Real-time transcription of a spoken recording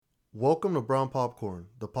Welcome to Brown Popcorn,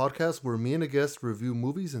 the podcast where me and a guest review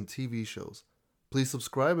movies and TV shows. Please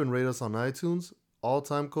subscribe and rate us on iTunes. All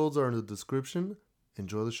time codes are in the description.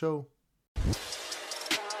 Enjoy the show.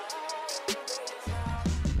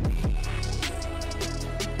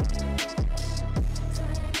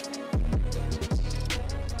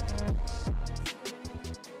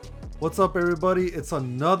 What's up, everybody? It's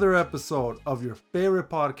another episode of your favorite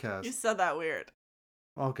podcast. You said that weird.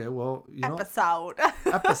 Okay, well, you know. Episode.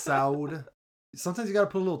 Episode. Sometimes you gotta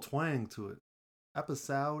put a little twang to it.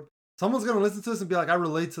 Episode. Someone's gonna listen to this and be like, I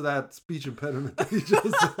relate to that speech impediment that you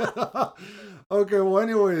just said. Okay, well,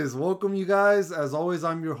 anyways, welcome you guys. As always,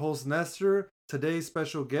 I'm your host, Nestor. Today's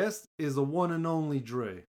special guest is the one and only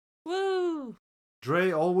Dre. Woo!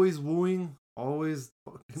 Dre, always wooing, always...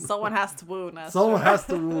 Someone has to woo, Nestor. Someone has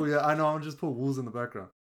to woo, yeah. I know, I'm just put woos in the background.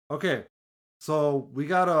 Okay, so we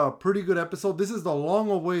got a pretty good episode. This is the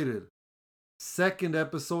long-awaited second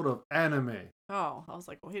episode of anime. Oh, I was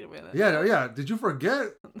like, wait a minute. Yeah. Did you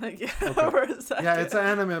forget? Yeah, Okay. for a second. Yeah, it's an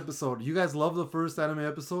anime episode. You guys love the first anime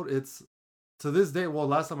episode. It's, to this day, well,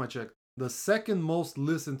 last time I checked, the second most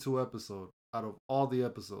listened to episode out of all the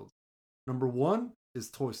episodes. Number one is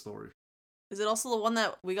Toy Story. Is it also the one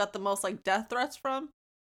that we got the most like death threats from?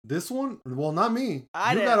 This one, well, not me.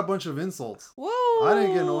 I You did. got a bunch of insults. Woo! I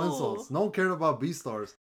didn't get no insults. No one cared about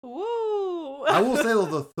Beastars. Woo! I will say though,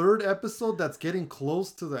 the third episode that's getting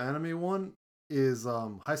close to the anime one is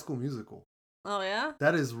High School Musical. Oh yeah.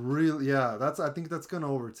 That is real. Yeah, I think that's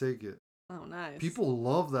gonna overtake it. Oh nice. People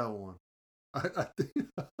love that one. I think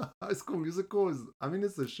High School Musical is. I mean,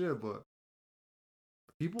 it's the shit, but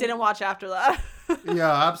people didn't watch after that.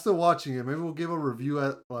 Yeah, I'm still watching it. Maybe we'll give a review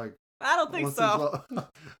at like. I don't think so.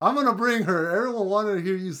 I'm gonna bring her. Everyone wanted to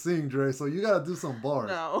hear you sing, Dre. So you gotta do some bars.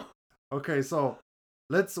 No. Okay, so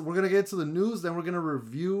we're gonna get to the news. Then we're gonna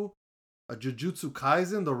review Jujutsu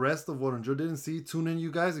Kaisen. The rest of what Dre didn't see. Tune in,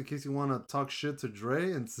 you guys, in case you want to talk shit to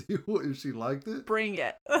Dre and see if she liked it. Bring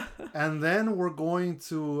it. And then we're going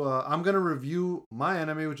to. I'm gonna review my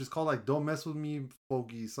anime, which is called like "Don't Mess with Me,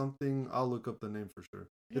 Foggy" something. I'll look up the name for sure.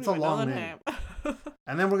 It's a long name.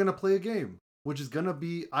 And then we're gonna play a game, which is gonna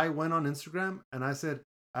be. I went on Instagram and I said,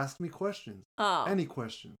 "Ask me questions, Oh. any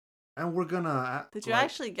question," and we're gonna. Did you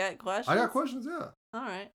actually get questions? I got questions, yeah. All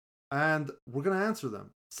right. And we're gonna answer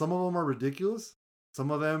them. Some of them are ridiculous. Some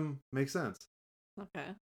of them make sense.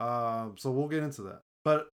 Okay. So we'll get into that.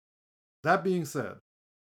 But that being said,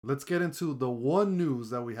 let's get into the one news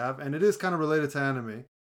that we have, and it is kind of related to anime,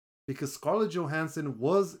 because Scarlett Johansson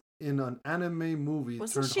was in an anime movie.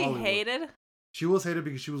 Wasn't turned she Hollywood. hated? She was hated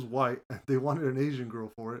because she was white. They wanted an Asian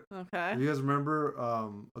girl for it. Okay. You guys remember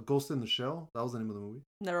A Ghost in the Shell? That was the name of the movie.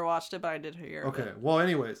 Never watched it, but I did hear. Okay. Of it. Well,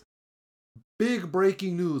 anyways, big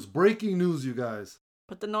breaking news. Breaking news, you guys.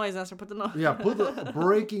 Put the noise, Nestor. Put the noise. Yeah, put the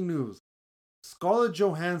breaking news. Scarlett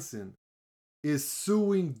Johansson is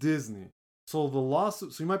suing Disney. So the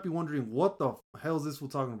lawsuit, so you might be wondering, what the hell is this we're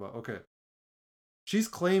talking about? Okay. She's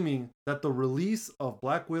claiming that the release of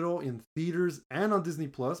Black Widow in theaters and on Disney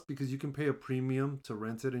Plus, because you can pay a premium to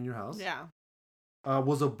rent it in your house, Yeah.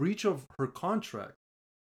 was a breach of her contract,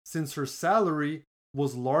 since her salary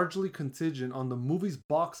was largely contingent on the movie's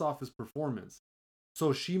box office performance.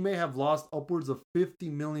 So she may have lost upwards of $50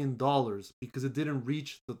 million because it didn't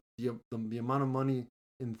reach the amount of money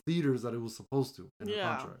in theaters that it was supposed to in her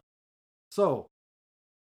contract. So,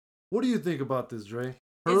 what do you think about this, Dre?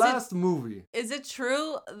 Her last movie. Is it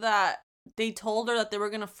true that they told her that they were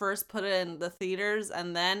going to first put it in the theaters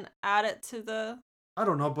and then add it to the... I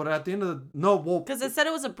don't know, but at the end of the... No, well... Because it said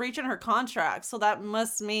it was a breach in her contract, so that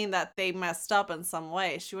must mean that they messed up in some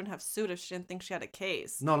way. She wouldn't have sued if she didn't think she had a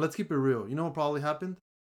case. No, let's keep it real. You know what probably happened?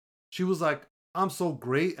 She was like, I'm so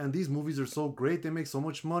great, and these movies are so great, they make so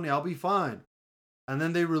much money, I'll be fine. And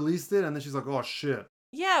then they released it, and then she's like, oh, shit.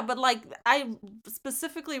 Yeah, but like, I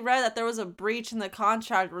specifically read that there was a breach in the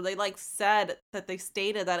contract where they like said that they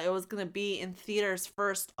stated that it was going to be in theaters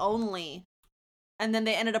first only. And then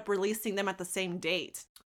they ended up releasing them at the same date.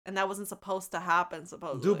 And that wasn't supposed to happen,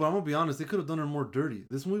 supposedly. Dude, but I'm gonna be honest, they could have done her more dirty.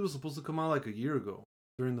 This movie was supposed to come out like a year ago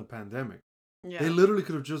during the pandemic. Yeah. They literally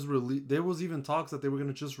could have just released... There was even talks that they were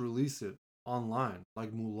gonna just release it online,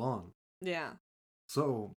 like Mulan. Yeah.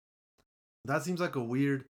 So, that seems like a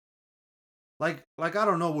weird... Like I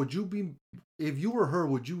don't know, would you be... If you were her,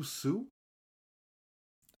 would you sue?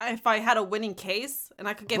 If I had a winning case and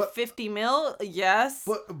I could get But- 50 mil, yes.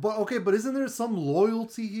 But okay, but isn't there some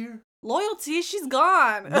loyalty here? Loyalty, she's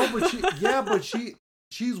gone. No, but she... Yeah, but she...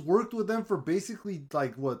 She's worked with them for basically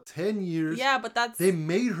like what 10 years. Yeah, but that's they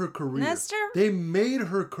made her career. Nestor. They made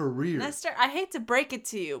her career. Nestor, I hate to break it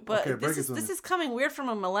to you, but Okay, this is coming weird from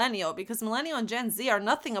a millennial because millennial and Gen Z are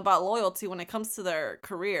nothing about loyalty when it comes to their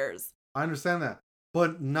careers. I understand that,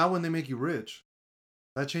 but now when they make you rich,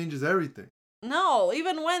 that changes everything. No,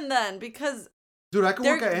 even when then, because dude, I can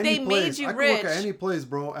work at any place. I can work at any place,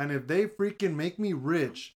 bro. And if they freaking make me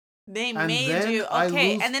rich, they made you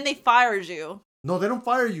okay, and then they fired you. No, they don't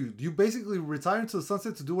fire you. You basically retire into the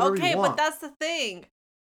sunset to do whatever you want. Okay, but that's the thing.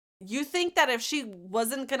 You think that if she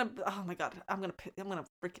wasn't gonna, oh my god, I'm gonna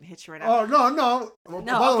freaking hit you right now. Oh no!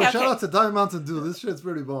 By the way, shout out to Diet Mountain Dew. This shit's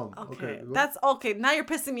pretty bomb. Okay, that's okay. Now you're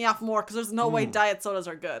pissing me off more because there's no way diet sodas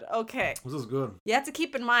are good. Okay, this is good. You have to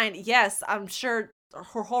keep in mind. Yes, I'm sure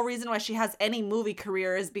her whole reason why she has any movie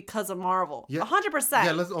career is because of Marvel.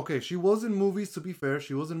 100%. Yeah, she was in movies, to be fair.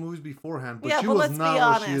 She was in movies beforehand, but she was not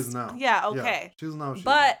what she is now. Yeah, okay. Yeah, she was not what she is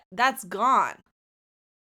now. That's gone.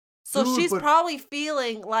 So dude, she's probably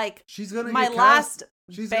feeling like she's gonna my last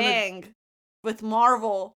bang with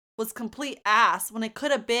Marvel was complete ass when it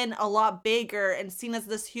could have been a lot bigger and seen as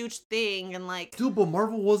this huge thing and like... Dude, but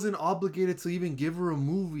Marvel wasn't obligated to even give her a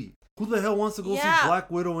movie. Who the hell wants to go see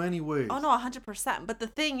Black Widow anyways? Oh, no, 100%. But the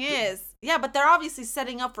thing is... Yeah, but they're obviously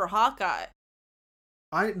setting up for Hawkeye.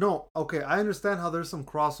 I understand how there's some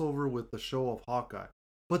crossover with the show of Hawkeye.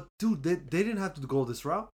 But, dude, they didn't have to go this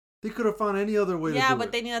route. They could have found any other way to do it. Yeah,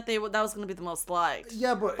 but they knew that that was going to be the most liked.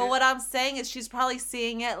 Yeah, but... But what I'm saying is she's probably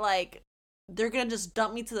seeing it like... They're going to just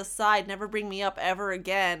dump me to the side, never bring me up ever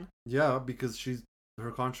again. Yeah, because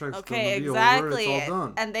her contract's okay, going to be over. It's all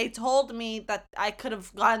done. And they told me that I could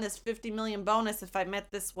have gotten this $50 million bonus if I met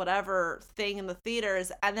this whatever thing in the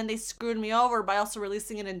theaters, and then they screwed me over by also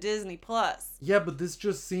releasing it in Disney Plus. Yeah, but this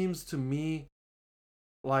just seems to me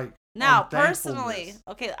like now personally.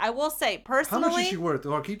 Okay, I will say personally. How much is she worth?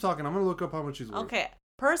 Oh, keep talking. I'm gonna look up how much she's worth. Okay,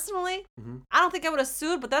 personally, I don't think I would have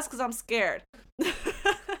sued, but that's because I'm scared.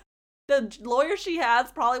 The lawyer she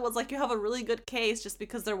has probably was like, you have a really good case just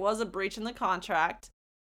because there was a breach in the contract.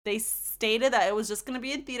 They stated that it was just going to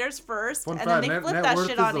be in theaters first, and then they flipped that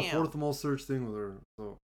shit on you. Net worth is the fourth most searched thing with her.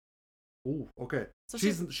 So, ooh, okay. So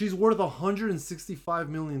she's worth $165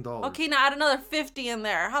 million. Okay, now add another 50 in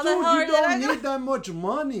there. How the hell are you don't need that much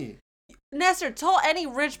money. Nestor, told any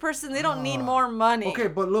rich person they don't need more money. Okay,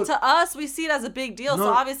 but look. To us, we see it as a big deal. So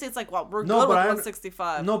obviously it's like, well, we're good with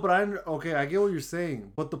 165. No, but I get what you're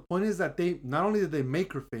saying. But the point is that they, not only did they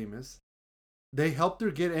make her famous, they helped her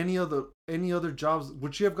get any other jobs.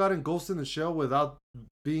 Would she have gotten Ghost in the Shell without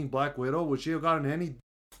being Black Widow? Would she have gotten any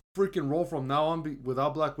freaking role from now on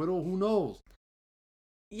without Black Widow? Who knows?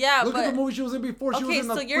 Yeah, look at the movie she was in before. She was in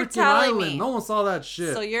the freaking island. No one saw that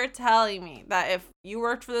shit. So you're telling me that if you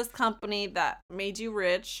worked for this company that made you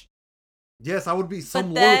rich, yes, I would be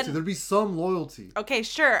some loyalty. There'd be some loyalty. Okay,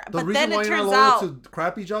 sure. The reason why you're not loyal to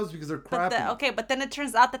crappy jobs is because they're crappy. But then it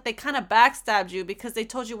turns out that they kind of backstabbed you because they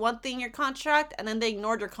told you one thing in your contract and then they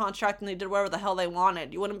ignored your contract and they did whatever the hell they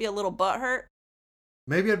wanted. You wouldn't be a little butthurt?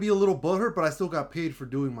 Maybe I'd be a little butthurt, but I still got paid for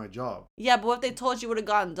doing my job. Yeah, but what if they told you would have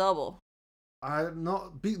gotten double?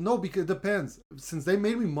 No, because it depends. Since they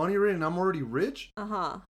made me money already and I'm already rich.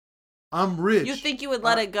 I'm rich. You think you would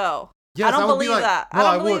let it go? Yes, I don't believe that. No, I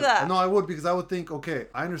don't believe that. No, I would because I would think, okay,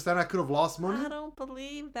 I understand I could have lost money. I don't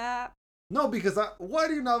believe that. No, because why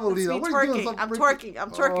do you not believe that? I'm twerking.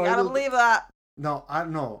 I don't believe that.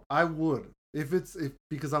 No, I would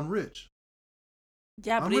because I'm rich.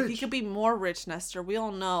 Yeah, but if you could be more rich, Nestor, we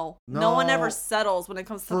all know. No one ever settles when it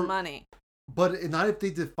comes to money. But not if they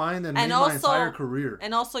defined and made my entire career.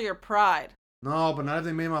 And also your pride. No, but not if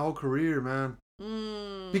they made my whole career, man.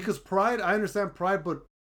 Because pride, I understand pride, but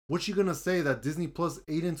what's she gonna say that Disney Plus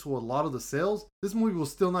ate into a lot of the sales? This movie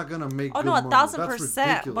was still not gonna make good money.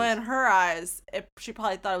 1,000%. But in her eyes, she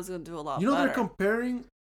probably thought it was gonna do a lot better. They're comparing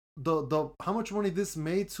the how much money this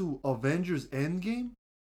made to Avengers Endgame?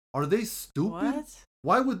 Are they stupid? What?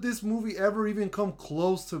 Why would this movie ever even come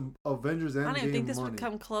close to Avengers Endgame? I don't even think this would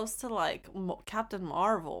come close to like Captain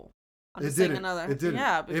Marvel. It didn't.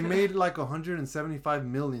 Yeah, it made like 175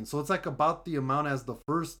 million. So it's like about the amount as the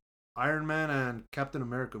first Iron Man and Captain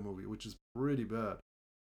America movie, which is pretty bad.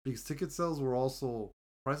 Because ticket sales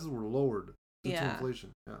prices were lowered due to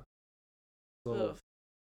inflation. Yeah. So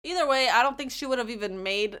either way, I don't think she would have even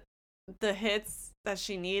made the hits that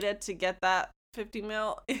she needed to get that 50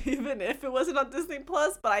 mil, even if it wasn't on Disney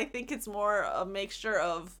Plus. But I think it's more a mixture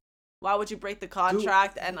of why would you break the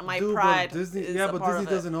contract and my pride. But Disney Disney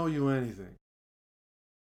doesn't owe you anything.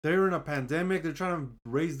 They're in a pandemic. They're trying to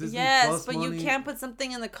raise Disney Plus money. Yes, but you can't put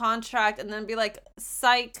something in the contract and then be like,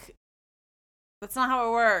 psych, That's not how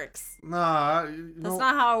it works. Nah, That's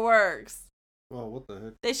not how it works. Well, what the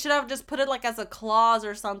heck? They should have just put it like as a clause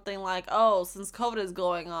or something like, oh, since COVID is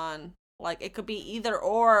going on, like it could be either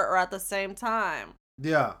or at the same time.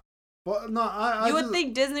 Yeah. But no, I would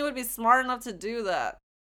think Disney would be smart enough to do that.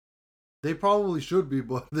 They probably should be,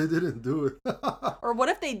 but they didn't do it. Or what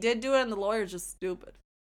if they did do it and the lawyer's just stupid?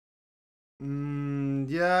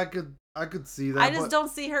 Yeah, I could see that. I just don't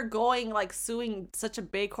see her going like suing such a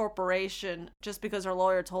big corporation just because her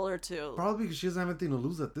lawyer told her to. Probably because she doesn't have anything to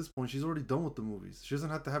lose at this point. She's already done with the movies. She doesn't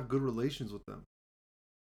have to have good relations with them.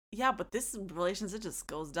 Yeah, but this relations, it just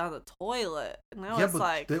goes down the toilet. Now yeah, it's but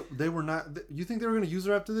like they were not. You think they were gonna use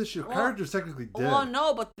her after this? Your character's technically dead. Well,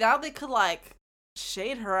 no, but now they could like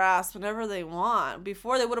shade her ass whenever they want.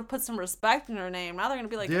 Before they would have put some respect in her name. Now they're gonna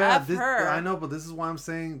be like, F her. I know, but this is why I'm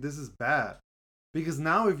saying this is bad. Because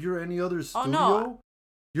now if you're any other studio, no.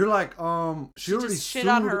 you're like, she already just shit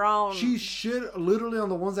on her own. She shit literally on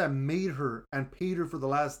the ones that made her and paid her for the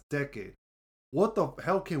last decade. What the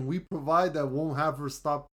hell can we provide that won't have her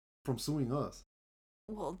stop from suing us?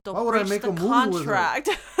 Well, don't why would I make a movie contract?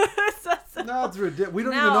 with her? No, it's ridiculous. We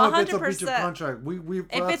don't even know if it's a breach of contract.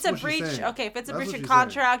 If it's a breach, okay, if it's a breach of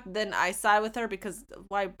contract, then I side with her because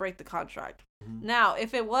why break the contract? Mm-hmm. Now,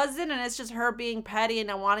 if it wasn't and it's just her being petty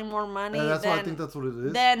and wanting more money, that's then, why I think that's what it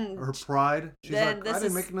is. Then her pride. She's like, I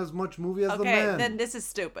didn't make as much movie as the man. Okay, then this is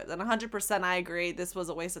stupid. Then 100% I agree. This was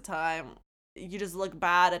a waste of time. You just look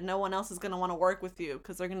bad, and no one else is gonna want to work with you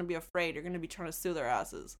because they're gonna be afraid. You're gonna be trying to sue their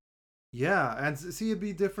asses. Yeah, and see, it'd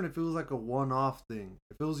be different if it was like a one-off thing.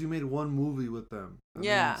 If it was you made one movie with them, and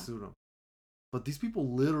then you sued them. But these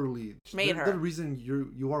people literally made her. They're the reason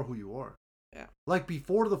you are who you are. Yeah. Like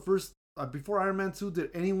before the first, before Iron Man 2, did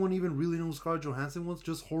anyone even really know who Scarlett Johansson was?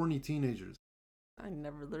 Just horny teenagers. I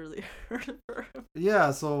never literally heard of her.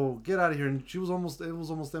 Yeah, so get out of here. And it was almost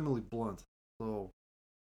Emily Blunt. So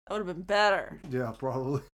that would have been better. Yeah,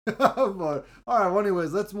 probably. But all right. Well,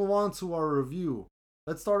 anyways, let's move on to our review.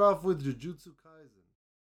 Let's start off with Jujutsu Kaisen.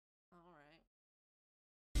 All right.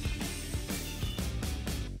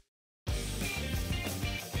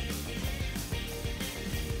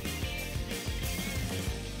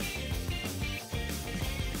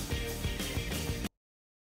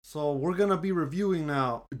 So we're gonna be reviewing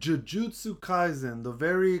now Jujutsu Kaisen, the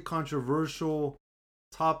very controversial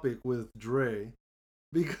topic with Dre.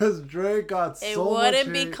 Because Dre got so much hate. It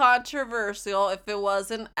wouldn't be controversial if it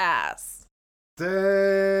wasn't ass.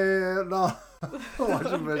 Damn, no.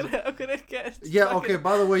 I'm gonna get yeah, okay,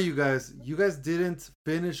 by the way, you guys didn't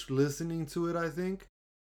finish listening to it, I think.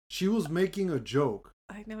 She was making a joke.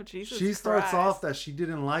 I know, Jesus She starts off that she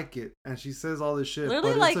didn't like it, and she says all this shit,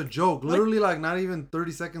 literally, but like, it's a joke. Literally, like, not even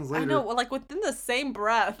 30 seconds later. I know, like, within the same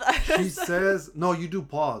breath. She says, no, you do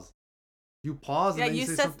pause. You pause and then you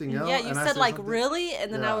say something else. Yeah, you said, like, something. Really?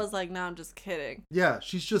 And then I was like, no, I'm just kidding. Yeah,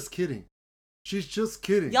 she's just kidding. She's just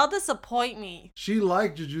kidding. Y'all disappoint me. She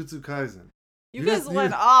liked Jujutsu Kaisen. You guys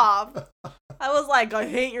went off. I was like, I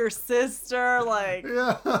hate your sister. Like,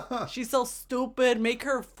 yeah. She's so stupid.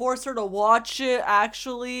 Force her to watch it,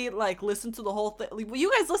 actually. Like, listen to the whole thing.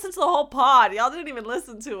 You guys listened to the whole pod. Y'all didn't even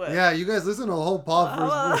listen to it. Yeah, you guys listened to the whole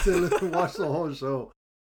pod first to watch the whole show.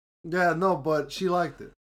 Yeah, no, but she liked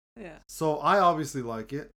it. Yeah. So I obviously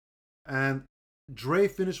like it. And Dre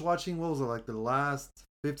finished watching, what was it, like the last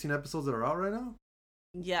 15 episodes that are out right now?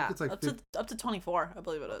 Yeah, it's like up to 24, I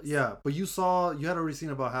believe it is. Yeah, but you had already seen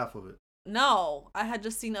about half of it. No, I had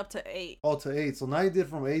just seen up to 8. Oh, to 8. So now you did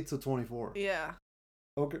from 8 to 24. Yeah.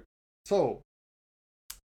 Okay. So,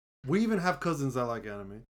 we even have cousins that like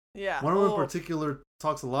anime. Yeah. One of them in particular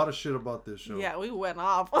talks a lot of shit about this show. Yeah, we went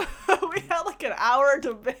off. We had like an hour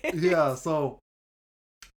debate. Yeah, so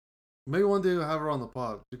maybe one day we'll have her on the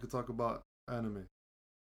pod. She could talk about anime.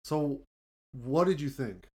 So, what did you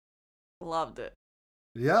think? Loved it.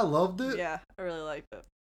 Yeah, loved it? Yeah, I really liked it.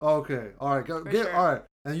 Okay, all right. Sure. All right.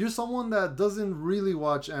 And you're someone that doesn't really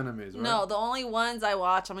watch animes, right? No, the only ones I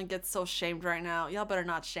watch, I'm going to get so shamed right now. Y'all better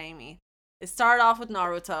not shame me. It started off with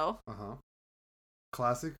Naruto. Uh-huh.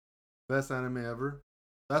 Classic. Best anime ever.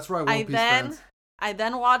 That's right, One Piece fans. I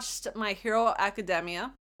then watched My Hero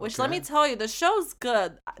Academia, which let me tell you, the show's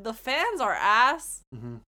good. The fans are ass,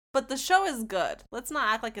 but the show is good. Let's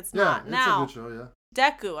not act like it's not. Now, it's a good show, yeah.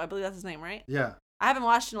 Deku, I believe that's his name, right? Yeah. I haven't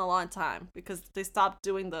watched it in a long time because they stopped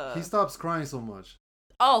doing the... He stops crying so much.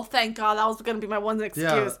 Oh, thank God. That was going to be my one excuse.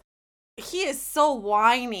 Yeah. He is so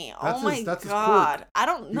whiny. That's God. His I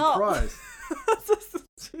don't know. He cries.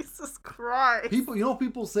 Jesus Christ.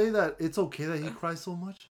 People say that it's okay that he cries so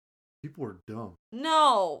much. People are dumb.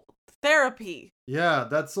 No, therapy. Yeah,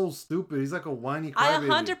 that's so stupid. He's like a whiny I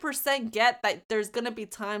crybaby. 100% get that there's gonna be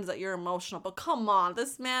times that you're emotional, but come on,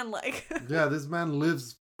 this man like. Yeah, this man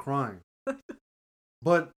lives crying.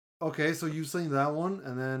 But okay, so you've seen that one,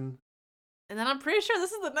 and then I'm pretty sure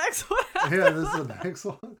this is the next one. yeah, this is the next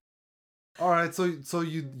one. All right, so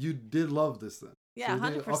you did love this then? Yeah,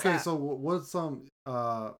 So 100%. okay, so what's some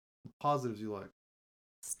positives you like?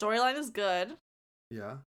 Storyline is good.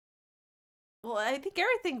 Yeah. Well, I think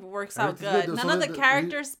everything works out Everything's good. good. None So of the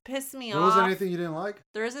characters piss me There off. was anything you didn't like?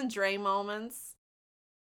 There isn't Dre moments.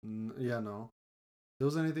 Yeah, no. There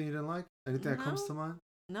was anything you didn't like? Anything that comes to mind?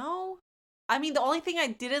 No. I mean, the only thing I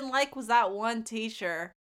didn't like was that one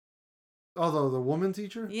teacher. Oh, the woman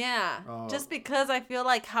teacher? Yeah. Oh. Just because I feel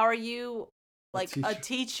like, how are you, like, a teacher.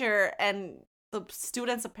 teacher and the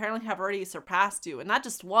students apparently have already surpassed you? And not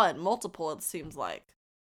just one, multiple, it seems like.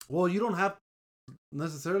 Well, you don't have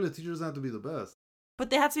necessarily, the teacher doesn't have to be the best. But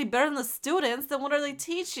they have to be better than the students. Then what are they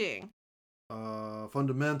teaching?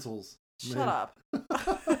 Fundamentals. Shut up.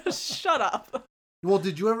 Shut up. Well,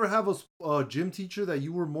 did you ever have a gym teacher that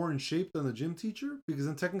you were more in shape than the gym teacher? Because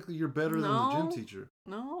then technically you're better than the gym teacher.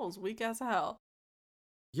 No, it was weak as hell.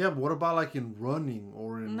 Yeah, but what about like in running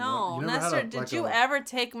or in... No, you never Nestor, did you ever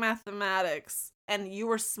take mathematics and you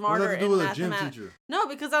were smarter what does that do in with a gym mathematics? teacher? No,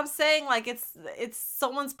 because I'm saying like it's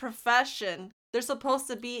someone's profession. They're supposed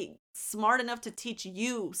to be smart enough to teach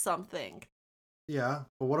you something. Yeah,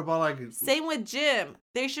 but what about like... Same with gym.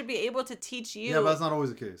 They should be able to teach you. Yeah, but that's not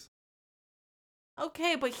always the case.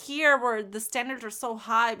 Okay, but here where the standards are so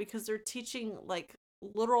high because they're teaching like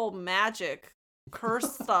literal magic,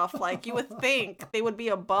 curse stuff, like you would think they would be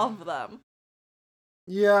above them.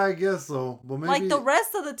 Yeah, I guess so. But maybe Like the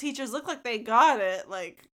rest of the teachers look like they got it,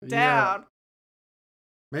 like down.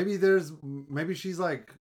 Yeah. Maybe she's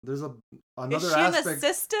like there's another Is she aspect. an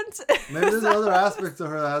assistant? Maybe there's another aspect to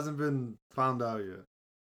her that hasn't been found out yet.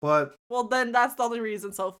 But well, then that's the only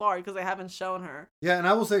reason so far because they haven't shown her. yeah, and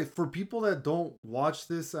I will say for people that don't watch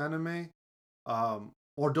this anime,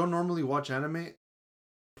 or don't normally watch anime,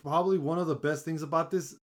 probably one of the best things about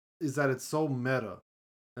this is that it's so meta,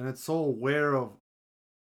 and it's so aware of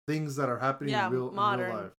things that are happening in real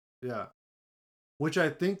life. Yeah, which I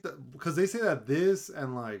think that because they say that this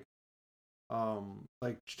and like a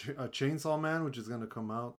Chainsaw Man, which is gonna come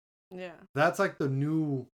out. Yeah, that's like the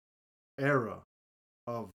new era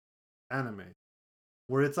of anime,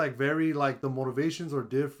 where it's like very like the motivations are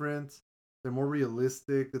different. They're more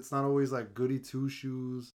realistic. It's not always like goody two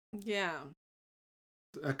shoes. Yeah,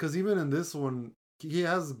 because even in this one, he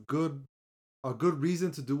has a good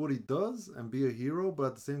reason to do what he does and be a hero, but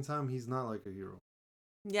at the same time, he's not like a hero.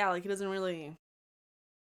 Yeah, like he doesn't really.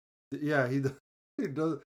 Yeah, he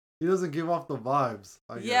does. He doesn't give off the vibes.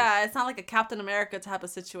 Yeah, it's not like a Captain America type of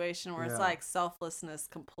situation where it's like selflessness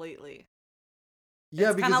completely.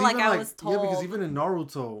 Yeah, because even like I was told. Yeah, because even in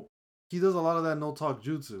Naruto, he does a lot of that no talk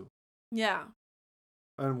jutsu. Yeah.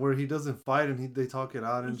 And where he doesn't fight and they talk it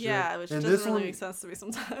out and shit. Yeah, which doesn't really make sense to me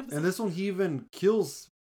sometimes. And this one, he even kills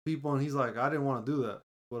people and he's like, I didn't want to do that,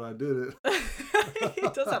 but I did it. He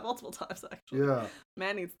does that multiple times, actually. Yeah.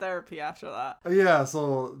 Man needs therapy after that. Yeah,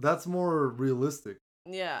 so that's more realistic.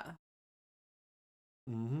 Yeah.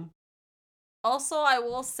 Mm-hmm. Also, I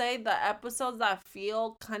will say the episodes that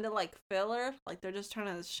feel kind of like filler, like they're just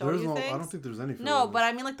trying to show you things. I don't think there's any filler. No, but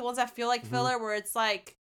I mean like the ones that feel like filler where it's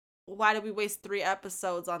like, why did we waste 3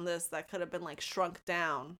 episodes on this that could have been like shrunk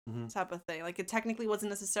down type of thing. Like it technically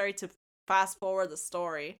wasn't necessary to fast forward the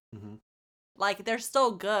story. Like they're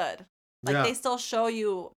still good. Like they still show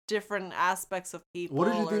you different aspects of people. What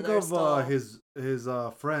did you think of his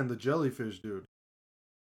friend, the jellyfish dude?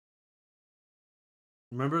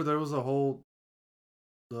 Remember there was a whole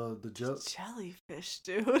the jellyfish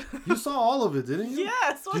dude. You saw all of it, didn't you?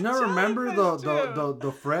 Yes. Do you not remember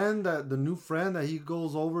the friend the new friend that he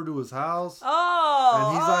goes over to his house? Oh,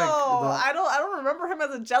 and he's like, I don't remember him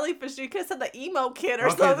as a jellyfish. You could have said the emo kid or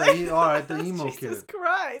something. All right, the emo kid. Jesus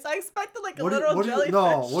Christ! I expected like a literal jellyfish.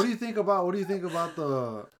 What do you think about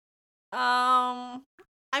the? I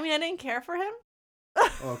mean, I didn't care for him.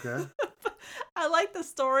 Okay. I like the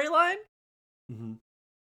storyline. Mm-hmm.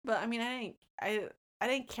 But I mean, I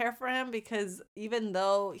didn't care for him because even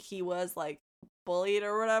though he was like bullied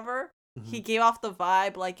or whatever, he gave off the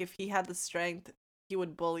vibe like if he had the strength, he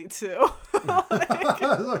would bully too.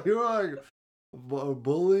 So you were like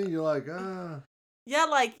bullying. You're like Yeah,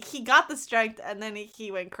 like he got the strength and then he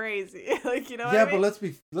went crazy. Like you know. Yeah, what I mean?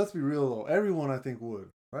 but let's be real though. Everyone I think would,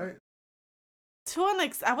 right? To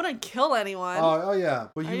an I wouldn't kill anyone. Oh yeah,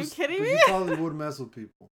 but are you kidding me? You probably would mess with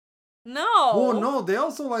people. No. Well, no, they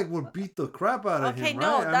also like would beat the crap out of Okay, him,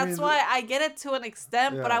 no, right? that's why I get it to an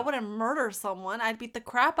extent, but I Yeah. wouldn't murder someone. I'd beat the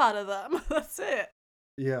crap out of them. That's it.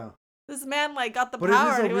 Yeah, This man like got the but it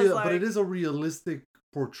power is and a he was real, like, but it is a realistic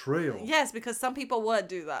portrayal. yes, because some people would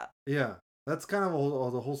do that Yeah, that's kind of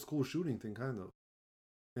the whole school shooting thing, kind of,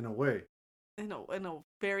 in a way. in a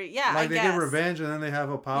very I Like they guess. get revenge and then they have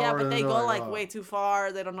a power. Yeah, but and they they're go like, like oh. way too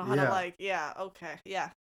far. They don't know how to Yeah. like. Yeah. Okay. Yeah.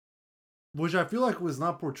 Which I feel like was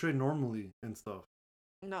not portrayed normally and stuff.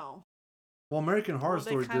 No. Well, American Horror Well,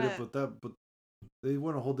 they Story did it, kinda- but they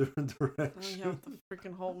went a whole different And you direction. have the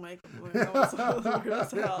freaking whole makeup. That was so weird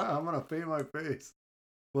as hell. I'm gonna paint my face,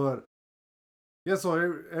 but yeah. So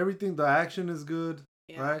everything, the action is good,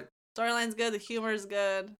 Yeah. right? Storyline's good. The humor is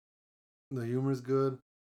good. The humor is good.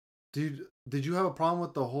 Did you have a problem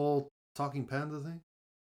with the whole talking panda thing?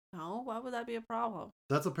 No, why would that be a problem?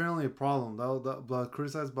 That's apparently a problem. That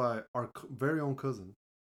criticized by our very own cousin.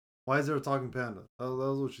 Why is there a talking panda? That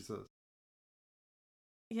was what she says.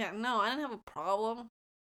 Yeah, no, I didn't have a problem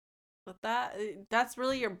with that. That's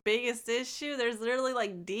really your biggest issue. There's literally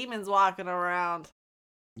like demons walking around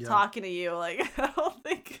Yeah. talking to you. Like I don't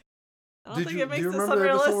think it makes do you this remember the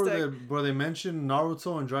episode unrealistic. where they mentioned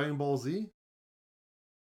Naruto and Dragon Ball Z?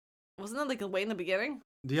 Wasn't that like way in the beginning?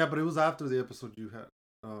 Yeah, but it was after the episode you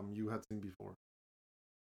had seen before.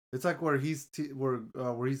 It's like where he's where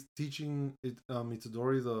he's teaching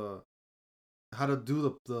Itadori how to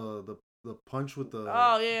do the punch with the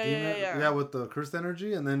yeah. with the cursed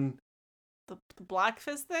energy, and then The black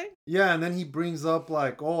fist thing? and then he brings up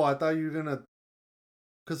like, oh, I thought you were gonna,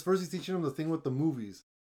 because first he's teaching him the thing with the movies,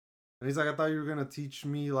 and he's like, I thought you were gonna teach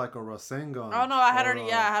me like a Rasengan. Oh no, I had or,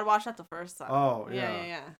 already I had watched that the first time. Oh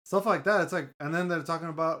Yeah. stuff like that. It's like, and then they're talking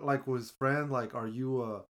about like with his friend, like, are you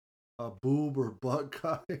a boob or butt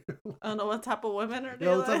guy? I don't know what type of women are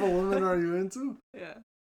Yeah, what type of women are you into? Yeah.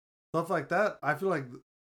 Stuff like that. I feel like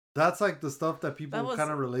that's like the stuff that people was- kind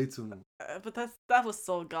of relate to. But that was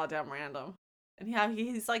so goddamn random. And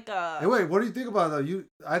he's like Hey, wait, what do you think about that?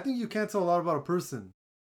 I think you can't tell a lot about a person.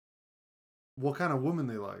 What kind of woman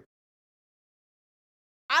they like.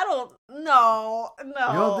 I don't know. No.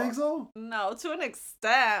 You don't think so? No, to an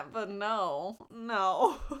extent, but no.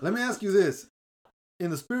 Let me ask you this. In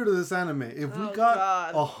the spirit of this anime, if we Oh, got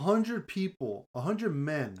God. 100 people, 100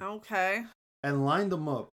 men, Okay. and lined them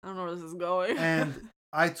up, I don't know where this is going. and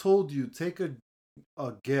I told you, take a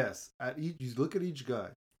guess at each, you look at each guy.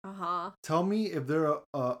 Uh-huh. Tell me if they're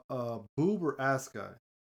a boob or ass guy.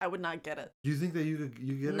 I would not get it. Do you think that you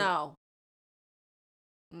get it? No.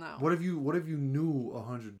 What if you knew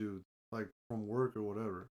 100 dudes, like from work or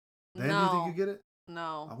whatever? Then No. you think you get it? I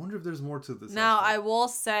No. wonder if there's more to this. Now, I aspect. will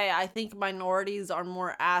say I think minorities are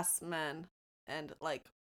more ass men. And like,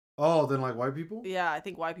 Oh, then like white people? yeah, I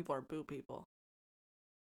think white people are boo people.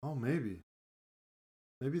 Oh, maybe.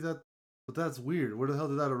 Maybe that, but that's weird. Where the hell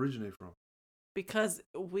did that originate from? Because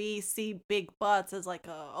we see big butts as like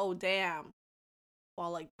oh damn.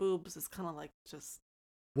 While like boobs is kind of like just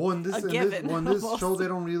Well, in this given, this show, almost. they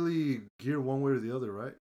don't really gear one way or the other,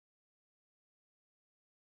 right?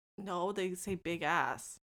 no, they say big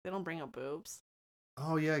ass. They don't bring up boobs.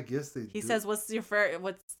 Oh yeah, I guess they. He do. says, "What's your favorite?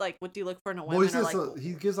 What do you look for in a woman?" Well, he Or, says like,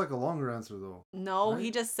 he gives like a longer answer though. no, right?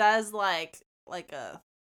 he just says like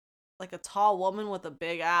a tall woman with a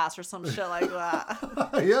big ass or some shit like that.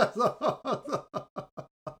 Yes.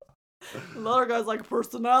 The other guy's like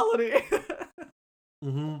personality.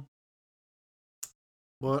 Mm-hmm.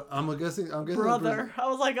 But I'm guessing. Brother. I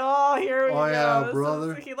was like, oh, here we go. yeah, This is-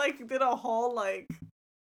 brother. he like did a whole like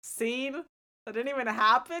scene that didn't even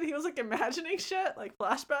happen. He was like imagining shit, like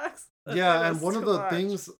flashbacks. That Yeah, was and one of too the much.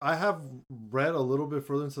 things I have read a little bit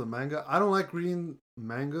further into the manga. I don't like reading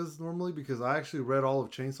mangas normally because I actually read all of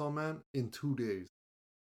Chainsaw Man in 2 days,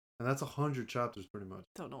 and that's 100 chapters pretty much.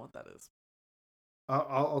 Don't know what that is.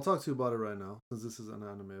 I'll talk to you about it right now since this is an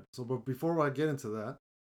anime episode. But before I get into that,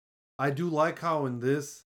 I do like how in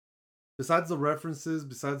this, besides the references,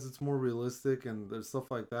 besides it's more realistic and there's stuff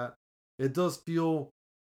like that, it does feel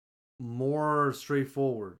more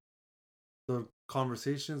straightforward. The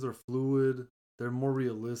conversations are fluid. They're more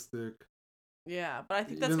realistic. Yeah, but I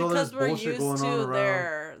think that's Even though because there's we're bullshit used going on to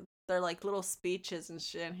around. their like little speeches and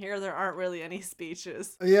shit. And here there aren't really any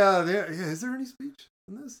speeches. Yeah. Is there any speech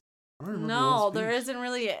in this? I don't remember No, one there speech. isn't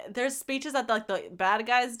really. There's speeches that like the bad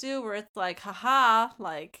guys do where it's like, haha,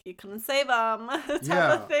 like you couldn't save them type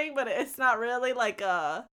Yeah. of thing, but it's not really like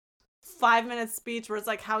a 5-minute speech where it's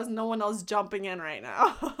like, how is no one else jumping in right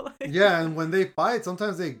now? Like, Yeah, and when they fight,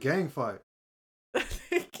 sometimes they gang fight.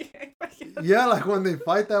 they can't fucking- Yeah, like when they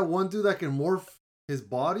fight that one dude that can morph his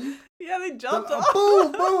body. Yeah, they jumped off.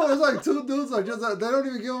 Boom, boom. It's like two dudes like just they don't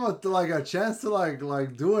even give him a chance to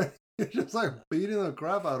like do it. It's just like beating the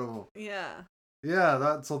crap out of him. Yeah. Yeah,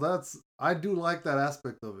 that's I do like that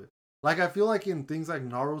aspect of it. Like I feel like in things like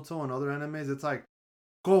Naruto and other animes, it's like,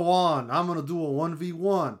 go on, I'm gonna do a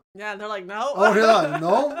 1v1. Yeah, they're like, no. Oh yeah,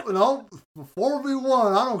 no,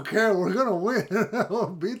 4v1. I don't care. We're gonna win. We'll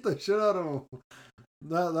beat the shit out of them.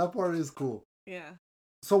 That part is cool. Yeah.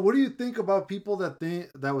 So what do you think about people that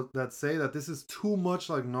say that this is too much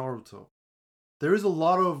like Naruto? There is a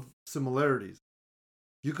lot of similarities.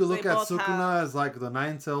 You could look at Sukuna as like the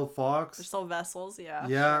nine-tailed fox. They're still vessels, yeah.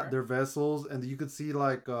 Yeah, sure. they're vessels, and you could see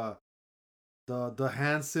like the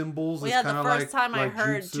hand symbols. Well, yeah, the first time I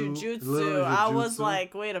heard Jujutsu, I was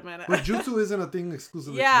like, wait a minute. But Jutsu isn't a thing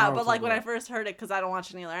exclusively. Yeah, but like when I first heard it, because I don't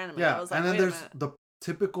watch any other anime, yeah, I was like, and then wait a there's minute. the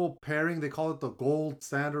typical pairing. They call it the gold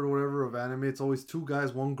standard or whatever of anime. It's always two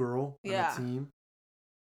guys, one girl in a team.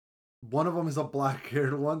 One of them is a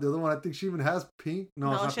black-haired one. The other one, I think she even has pink.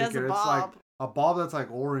 No, it's not she has pink hair. a bob. It's like a bob that's like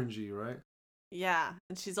orangey, right? Yeah,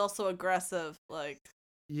 and she's also aggressive, like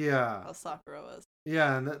how Sakura was.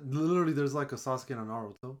 Yeah, and literally there's like a Sasuke and a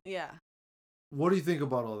Naruto. Yeah. What do you think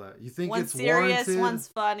about all that? You think one's it's serious, warranted? one's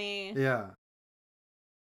funny. Yeah.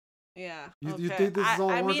 Yeah. You think this is all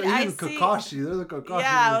warranted? Even Kakashi, there's a Kakashi.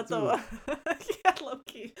 Yeah, with the yeah,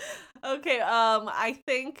 low-key. Okay, I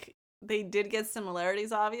think they did get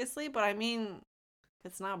similarities, obviously, but I mean,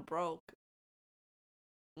 if it's not broke,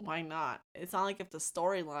 why not? It's not like if the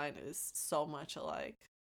storyline is so much alike.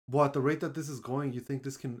 Well, at the rate that this is going, you think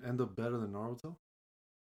this can end up better than Naruto?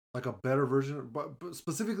 Like a better version, but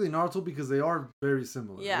specifically Naruto because they are very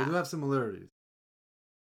similar. Yeah. They do have similarities.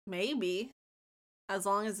 Maybe. As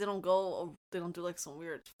long as they don't do like some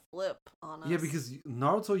weird flip on us. Yeah, because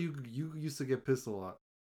Naruto, you used to get pissed a lot.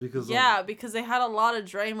 Because they had a lot of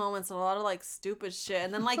Dre moments and a lot of like stupid shit.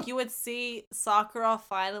 And then like you would see Sakura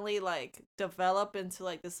finally like develop into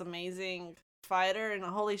like this amazing fighter, and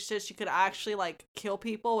holy shit, she could actually like kill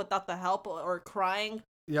people without the help or crying.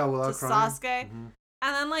 Yeah, without crying. Sasuke. Mm-hmm.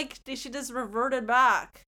 And then like she just reverted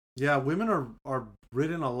back. Yeah, women are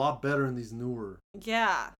written a lot better in these newer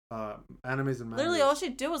animes and mangas. Literally all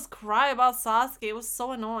she'd do was cry about Sasuke. It was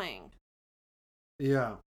so annoying.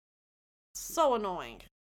 Yeah. So annoying.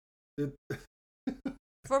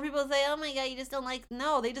 For people to say, oh my god, you just don't like...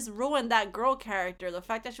 No, they just ruined that girl character. The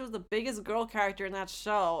fact that she was the biggest girl character in that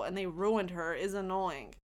show and they ruined her is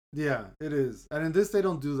annoying. Yeah, it is. And in this, they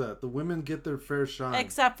don't do that. The women get their fair shine.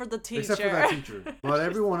 Except for the teacher. Except for that teacher. But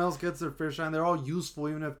everyone else gets their fair shine. They're all useful,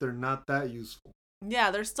 even if they're not that useful. Yeah,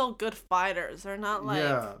 they're still good fighters. They're not like...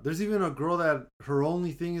 Yeah, there's even a girl that her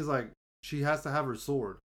only thing is like, she has to have her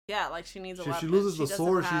sword. Yeah, like she needs a weapon. If she loses the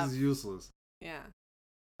sword, she's useless. Yeah.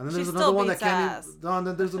 And then there's another one that can't even... No, and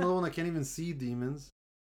then there's another one that can't even see demons.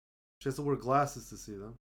 She has to wear glasses to see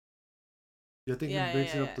them. You think you're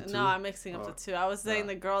mixing up the two? No, I'm mixing up the two. I was saying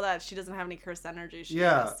the girl that she doesn't have any cursed energy. She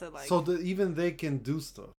has to, like... so even they can do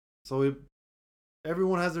stuff. So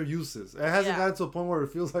everyone has their uses. It hasn't gotten to a point where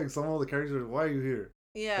it feels like some of the characters are, why are you here?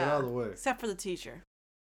 Yeah. Get out of the way. Except for the teacher.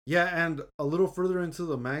 Yeah, and a little further into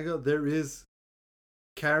the manga, there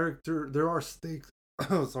are stakes.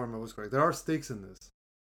 Sorry, my voice cracked. There are stakes in this.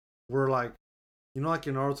 Where like, like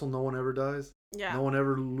in Naruto, no one ever dies. Yeah. No one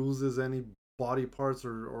ever loses any body parts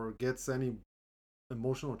or gets any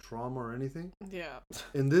emotional trauma or anything. Yeah.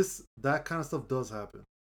 In this, that kind of stuff does happen.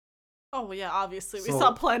 Oh yeah, obviously we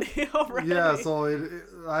saw plenty already. Yeah, so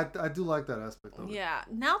I do like that aspect of it. Yeah.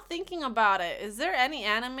 Now thinking about it, is there any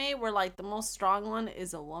anime where like the most strong one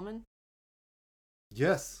is a woman?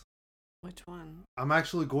 Yes. Which one? I'm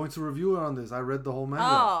actually going to review it on this. I read the whole manga.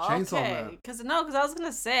 Oh, Chainsaw okay. Man. Because I was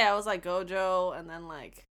gonna say I was like Gojo and then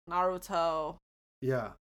like Naruto. Yeah.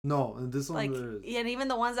 No, and this one there is. Yeah, and even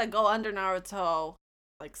the ones that go under Naruto,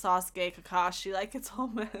 like Sasuke, Kakashi, like it's all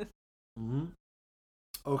men. Mm-hmm.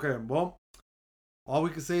 Okay, well, all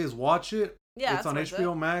we can say is watch it. Yeah, it's on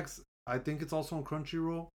HBO Max. I think it's also on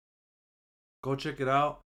Crunchyroll. Go check it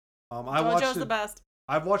out. Gojo's the best.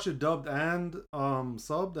 I've watched it dubbed and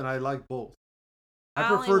subbed, and I like both. I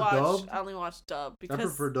prefer dubbed. I only watch dubbed because I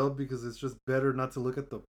prefer dubbed because it's just better not to look at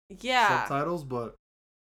the subtitles, but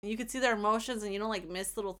you can see their emotions and you don't like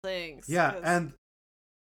miss little things. Yeah, and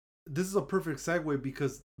this is a perfect segue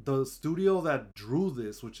because the studio that drew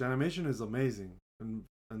this, which animation is amazing in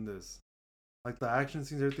this, like the action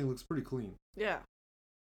scenes, everything looks pretty clean. Yeah,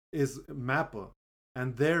 is Mappa,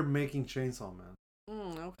 and they're making Chainsaw Man.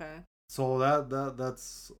 Okay. So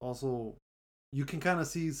that's also, you can kind of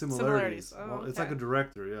see similarities. Oh, okay. It's like a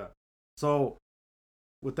director, yeah. So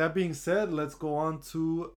with that being said, let's go on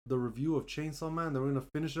to the review of Chainsaw Man. Then we're gonna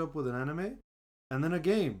finish up with an anime, and then a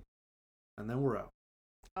game, and then we're out.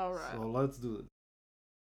 All right. So let's do it.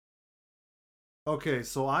 Okay,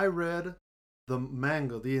 so I read the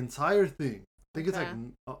manga, the entire thing. I think it's like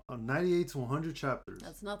 98 to 100 chapters.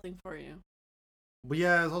 That's nothing for you. But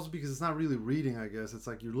yeah, it's also because it's not really reading, I guess. It's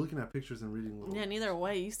like you're looking at pictures and reading little. Yeah, neither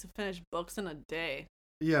way. You used to finish books in a day.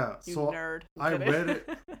 Yeah, You so nerd. I read it.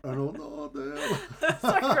 I don't know, damn.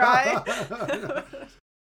 Start crying.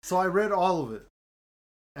 So I read all of it.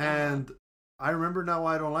 And I remember now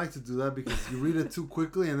why I don't like to do that, because you read it too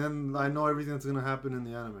quickly and then I know everything that's going to happen in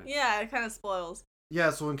the anime. Yeah, it kind of spoils.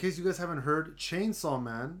 Yeah, so in case you guys haven't heard, Chainsaw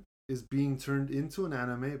Man is being turned into an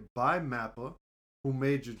anime by MAPPA, who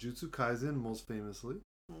made Jujutsu Kaisen most famously.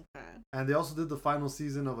 Okay. And they also did the final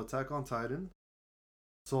season of Attack on Titan.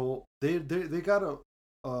 So they got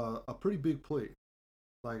a pretty big plate.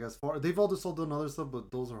 Like, as far, they've also done other stuff,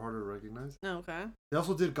 but those are harder to recognize. Okay. They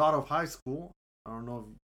also did God of High School. I don't know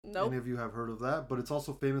if Nope. any of you have heard of that, but it's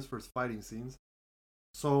also famous for its fighting scenes.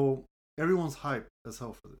 So everyone's hyped as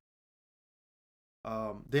hell for this.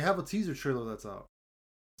 They have a teaser trailer that's out.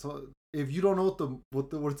 So if you don't know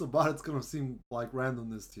what it's about, it's gonna seem like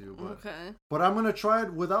randomness to you. But, Okay. But I'm gonna try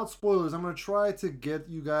it without spoilers. I'm gonna try to get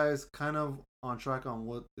you guys kind of on track on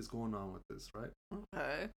what is going on with this, right?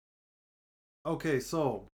 Okay. Okay,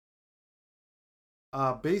 so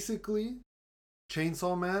basically,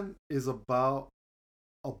 Chainsaw Man is about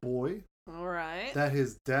a boy All right. that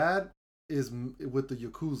his dad is with the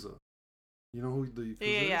Yakuza. You know who the Yakuza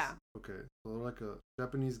is? Yeah. Okay, so they're like a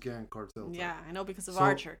Japanese gang cartel type. Yeah, I know because of So-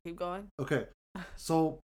 Archer. Keep going. Okay,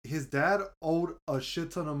 so his dad owed a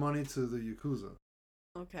shit ton of money to the Yakuza.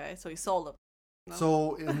 Okay, so he sold him.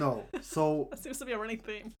 No. So That seems to be a running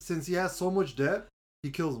theme. since he has so much debt, he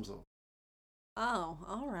kills himself. Oh,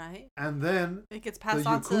 all right. And then It gets the passed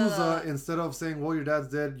on Yakuza, to. instead of saying, well, your dad's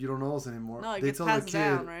dead, you don't know us anymore, No, it they gets tell the passed kid,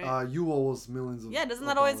 down, right? you owe us millions of Yeah, doesn't of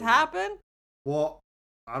that always dollars." happen? Well,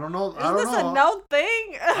 I don't know. Isn't this a known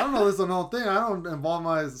thing? I don't know this is a known thing. I don't involve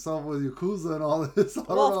myself with Yakuza and all this.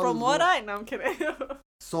 Well, from what I know, I'm kidding.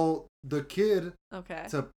 So the kid, Okay.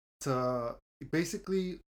 to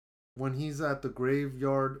basically, when he's at the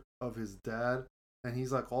graveyard of his dad and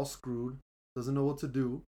he's like all screwed, doesn't know what to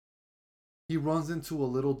do, he runs into a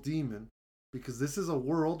little demon, because this is a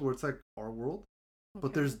world where it's like our world, but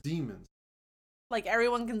Okay. there's demons. Like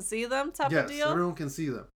everyone can see them type Yes, of deal? everyone can see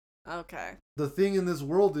them. Okay. The thing in this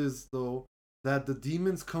world is, though, that the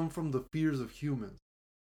demons come from the fears of humans,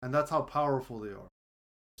 and that's how powerful they are.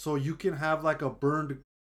 So you can have like a burned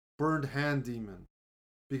hand demon,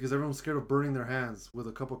 because everyone's scared of burning their hands with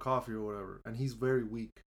a cup of coffee or whatever, and he's very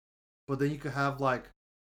weak. But then you could have like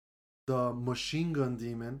the machine gun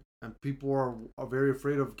demon, and people are very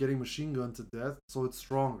afraid of getting machine gunned to death, so it's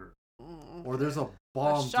stronger. Or there's a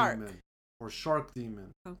bomb shark. demon, or shark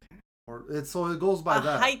demon, Okay. or so it goes by A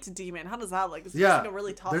that. height demon. How does that look? Is it Yeah, just like a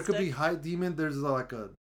really tall there could stick? be height demon. There's like a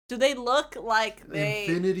Do they look like they?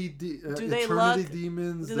 infinity, do they eternity look-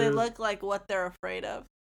 demons. Do they there's- look like what they're afraid of?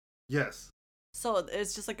 Yes, So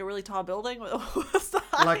it's just like a really tall building. What's the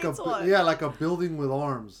height like one? like a building with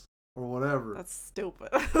arms or whatever. That's stupid.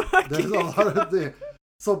 There's a lot of things.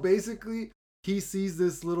 So basically, he sees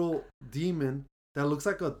this little demon that looks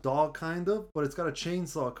like a dog, kind of, but it's got a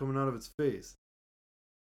chainsaw coming out of its face.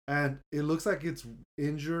 And it looks like it's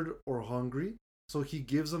injured or hungry. So he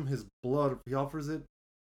gives him his blood. He offers it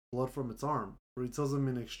blood from its arm. Where he tells him,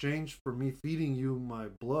 in exchange for me feeding you my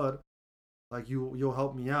blood, like you'll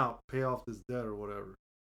help me out, pay off this debt or whatever.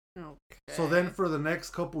 Okay. So then for the next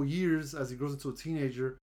couple years, as he grows into a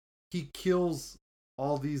teenager, he kills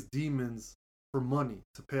all these demons for money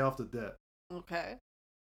to pay off the debt. Okay.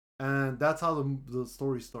 And that's how the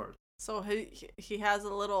story starts. So he has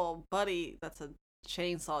a little buddy that's a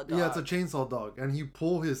chainsaw dog. Yeah, it's a chainsaw dog. And he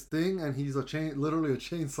pull his thing, and he's literally a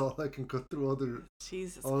chainsaw that can cut through other...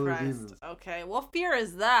 Jesus other Christ. demons. Okay. What fear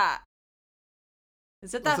is that?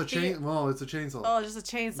 Is it that It's a fear? No, it's a chainsaw. Oh, it's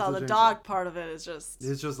just a chainsaw. It's a The chainsaw. dog part of it is just.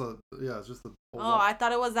 It's just a... Yeah, it's just a... Oh, I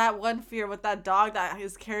thought it was that one fear with that dog that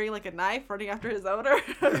is carrying like a knife running after his owner.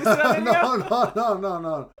 Have you seen that video?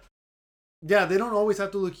 No. Yeah, they don't always have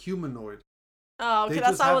to look humanoid. Oh, okay, They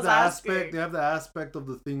that's just what I have was the asking. aspect. They have the aspect of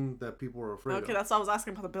the thing that people are afraid of. Okay, that's what I was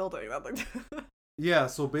asking about the building. Yeah,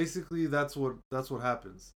 so basically that's what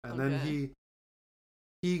happens. And then Okay.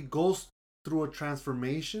 he goes through a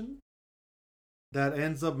transformation that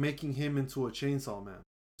ends up making him into a chainsaw man.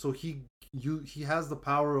 So he has the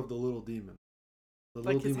power of the little demon. The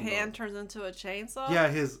Like little his demon hand dog. turns into a chainsaw? Yeah,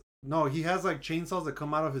 he has like chainsaws that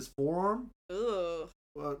come out of his forearm, Ugh.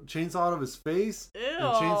 chainsaw out of his face, Ew. and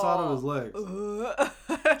chainsaw out of his legs. Ugh.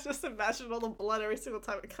 Just imagine all the blood every single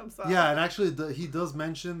time it comes out. Yeah, and actually, he does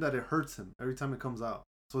mention that it hurts him every time it comes out.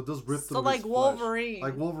 So it does rip through his like flesh. Wolverine.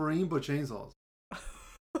 Like Wolverine, but chainsaws.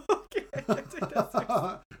 Okay, I take that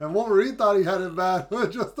seriously. And Wolverine thought he had it bad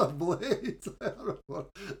with just a blade.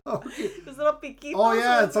 Okay. Is it a piquito? Oh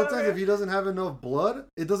yeah, and sometimes if he doesn't have enough blood,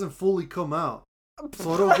 it doesn't fully come out.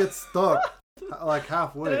 So it'll get stuck like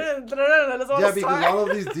halfway. Yeah, because all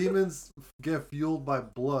of these demons get fueled by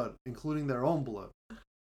blood, including their own blood.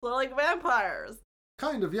 They're like vampires.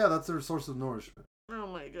 Kind of, yeah, that's their source of nourishment. Oh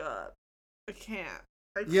my god. I can't.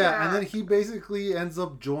 Yeah, and then he basically ends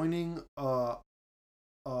up joining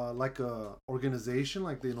like a organization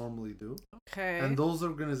like they normally do. Okay. And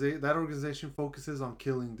that organization focuses on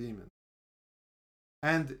killing demons.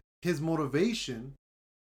 And his motivation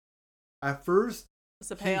at first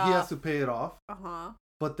he has to pay it off. Uh-huh.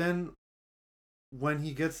 But then when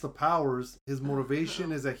he gets the powers, his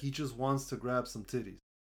motivation is that he just wants to grab some titties.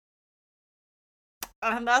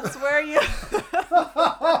 And that's where you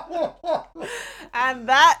and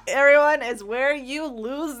that, everyone, is where you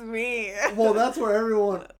lose me. Well, that's where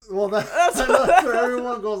everyone that's where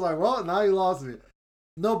everyone goes like, well, now you lost me.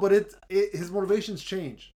 No, but his motivations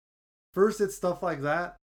change. First it's stuff like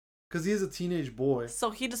that, because he is a teenage boy. So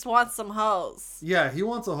he just wants some hoes. Yeah, he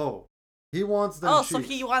wants a hoe. He wants them cheeks. So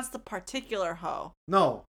he wants the particular hoe.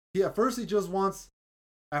 No. At first he just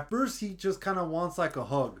kind of wants like a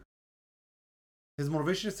hug. His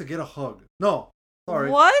motivation is to get a hug. No,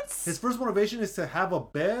 sorry. What? His first motivation is to have a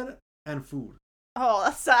bed and food. Oh,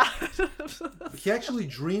 that's sad. He actually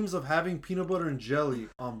dreams of having peanut butter and jelly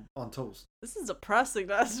on toast. This is depressing,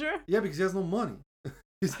 Nestor. Yeah, because he has no money.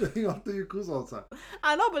 He's paying off the Yakuza all the time.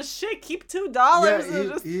 I know, but shit, keep $2.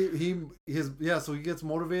 Yeah, so he gets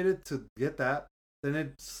motivated to get that.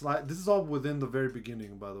 Then this is all within the very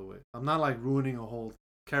beginning, by the way. I'm not like ruining a whole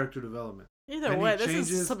character development. Either way, this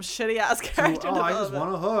is some shitty ass character development. I just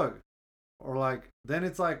want a hug. Or like, then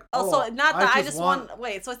it's like, so not that I just want.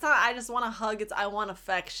 Wait, so it's not I just want a hug, it's I want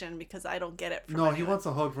affection because I don't get it from anyone. He wants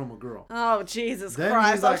a hug from a girl. Oh, Jesus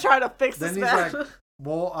Christ. I'm trying to fix this, man. Then he's like,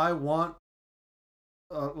 well, I want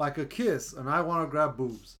like a kiss, and I want to grab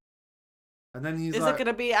boobs. And then he's like... Is it going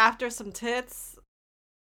to be after some tits?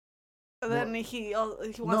 And then he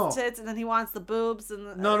wants tits, and then he wants the boobs.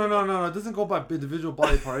 And No. It doesn't go by individual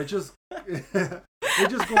body part. It just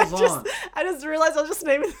goes on. I just realized I was just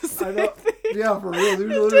naming the same thing. Yeah, for real. Dude,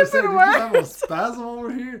 literally saying, did you have a spasm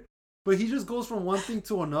over here? But he just goes from one thing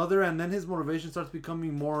to another, and then his motivation starts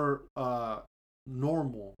becoming more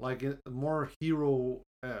normal, like more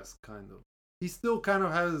hero-esque, kind of. He still kind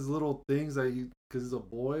of has his little things because he's a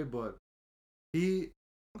boy, but oh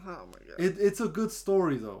my god, it's a good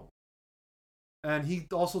story though. And he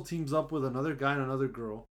also teams up with another guy and another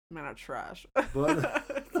girl. Men are trash. But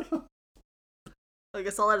I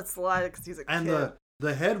guess I'll let it slide because he's a kid. And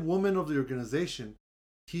the head woman of the organization,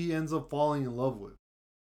 he ends up falling in love with.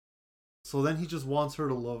 So then he just wants her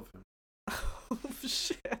to love him. Oh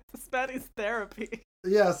shit! This man needs therapy.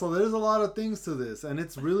 Yeah, so there's a lot of things to this, and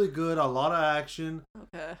it's really good. A lot of action.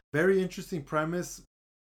 Okay. Very interesting premise.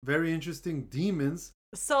 Very interesting demons.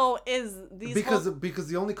 So is these because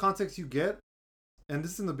the only context you get, and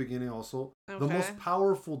this is in the beginning also, the most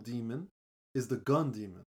powerful demon is the gun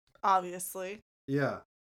demon. Obviously. Yeah.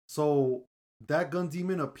 So that gun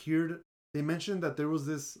demon appeared. They mentioned that there was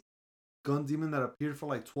this gun demon that appeared for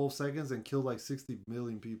like 12 seconds and killed like 60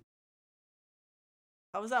 million people.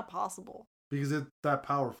 How is that possible? Because it's that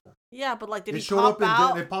powerful. Yeah, but like, did he pop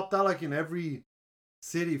out? It popped out like in every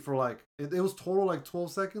city for like it was total like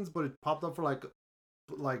 12 seconds, but it popped up for like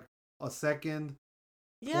a second.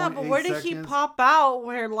 Yeah, but where did he pop out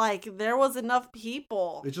where like there was enough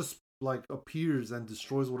people? It just like appears and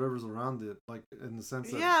destroys whatever's around it, like in the sense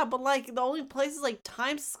that... Yeah, but like the only places like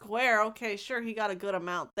Times Square, okay, sure, he got a good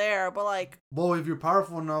amount there, but like... Well, if you're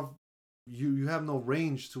powerful enough, you have no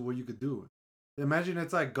range to where you could do it. Imagine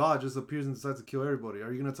it's like God just appears and decides to kill everybody.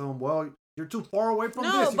 Are you gonna tell him, well, you're too far away from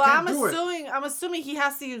this, you can't do it? No, but I'm assuming he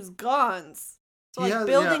has to use guns. So like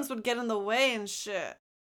buildings would get in the way and shit.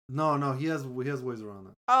 No, he has ways around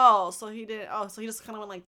it. Oh, so he did. Oh, so he just kind of went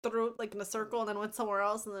like through like in a circle and then went somewhere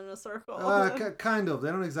else and then in a circle. Kind of. They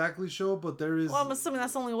don't exactly show, but there is. Well, I'm assuming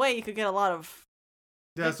that's the only way you could get a lot of.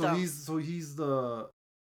 Yeah, victims. so he's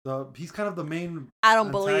he's kind of the main. I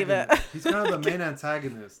don't believe it. He's kind of the main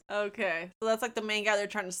antagonist. Okay, so that's like the main guy they're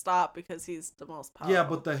trying to stop because he's the most powerful. Yeah,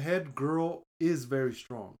 but the head girl is very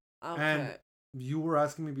strong. Okay. And you were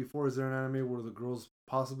asking me before, is there an anime where the girl's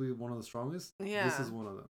possibly one of the strongest? Yeah. This is one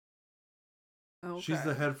of them. Okay. She's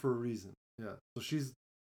the head for a reason. Yeah. So she's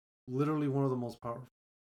literally one of the most powerful.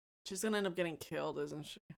 She's gonna end up getting killed, isn't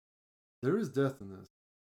she? There is death in this.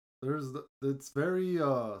 It's very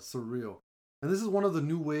surreal, and this is one of the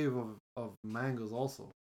new wave of mangas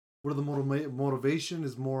also, where the motivation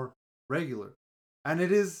is more regular, and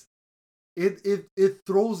it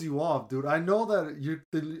throws you off, dude. I know that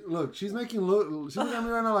look. She's making she's looking at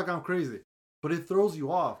me right now like I'm crazy, but it throws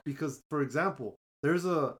you off because, for example, there's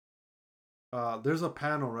a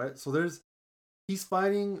panel, right? So he's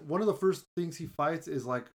fighting. One of the first things he fights is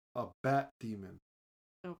like a bat demon.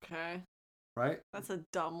 Okay. Right. That's a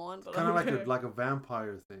dumb one, but kind of like a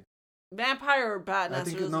vampire thing. Vampire or bat? I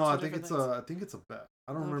think I think it's a bat.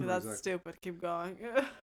 I don't remember that's exactly. Stupid. Keep going.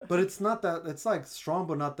 But it's not that. It's like strong,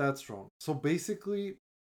 but not that strong. So basically,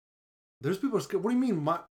 there's people scared. What do you mean?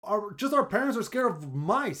 Our parents are scared of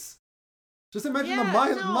mice. Just imagine the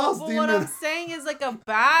mouse demon. What I'm saying is like a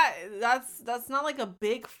bat. That's not like a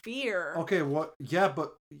big fear. Okay, what? Yeah,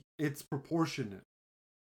 but it's proportionate.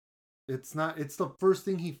 It's not. It's the first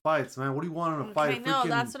thing he fights, man. What do you want in a fight? Okay, no,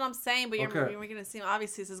 that's what I'm saying. But you're making it seem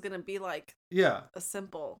obviously this is gonna be like a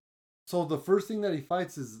simple. So the first thing that he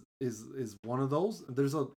fights is one of those.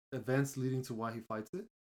 There's events leading to why he fights it,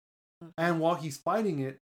 and while he's fighting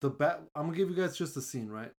it, the bat. I'm gonna give you guys just a scene,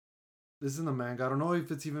 right? This is in the manga. I don't know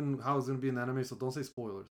if it's even how it's gonna be in the anime, so don't say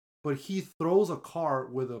spoilers. But he throws a car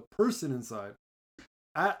with a person inside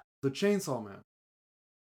at the Chainsaw Man.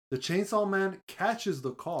 The Chainsaw Man catches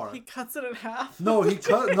the car. He cuts it in half. No, he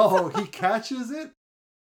catches it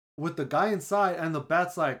with the guy inside, and the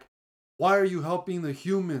bat's like, "Why are you helping the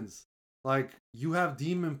humans? Like, you have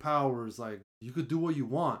demon powers. Like, you could do what you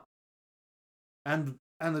want." And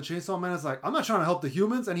the Chainsaw Man is like, "I'm not trying to help the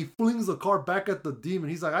humans," and he flings the car back at the demon.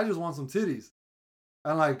 He's like, "I just want some titties,"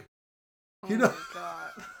 and like, oh my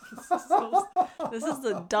god, this is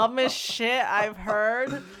the dumbest shit I've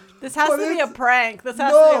heard. This has to be a prank. This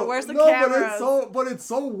has to be. Where's the camera? But it's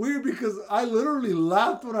so weird because I literally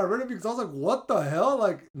laughed when I read it because I was like, "What the hell?"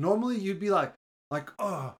 Like normally you'd be like,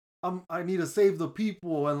 "Oh, I need to save the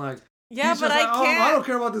people," and like, yeah, but I can't. I don't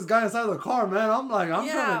care about this guy inside the car, man. I'm trying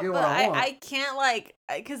to get what I want. I can't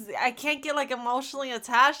because I can't get like emotionally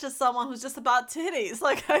attached to someone who's just about titties.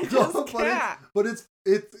 Like I just can't. But it's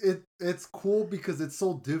cool because it's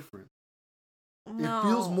so different. No. It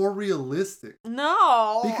feels more realistic.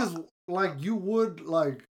 No. Because, like, you would,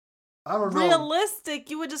 like, I don't know. Realistic,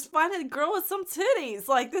 you would just find a girl with some titties.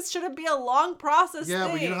 Like, this shouldn't be a long process thing.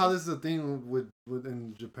 But you know how this is a thing with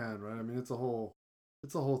in Japan, right? I mean, it's a whole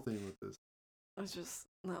thing with this. It's just,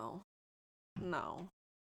 no. No.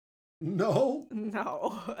 No?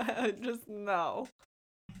 No. Just no.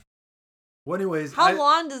 Well, anyways. How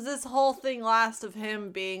long does this whole thing last of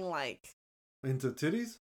him being, like... into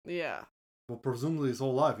titties? Yeah. Well, presumably his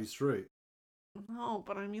whole life, he's straight. No,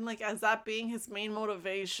 but I mean, like, as that being his main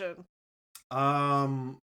motivation.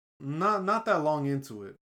 Not that long into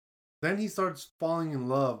it. Then he starts falling in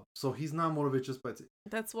love, so he's not motivated just by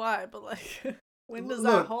That's why, but like, when does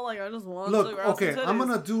that whole, like, I just want to grab okay, some titties. I'm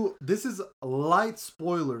gonna do, this is light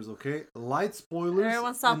spoilers, okay? Light spoilers.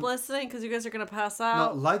 Everyone stop listening, because you guys are gonna pass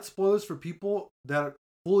out. No, light spoilers for people that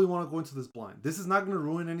fully want to go into this blind. This is not gonna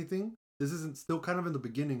ruin anything. This isn't still kind of in the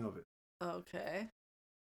beginning of it. Okay.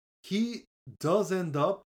 He does end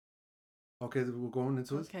up. Okay, we're going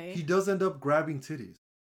into it. Okay. He does end up grabbing titties.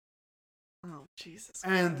 Oh, Jesus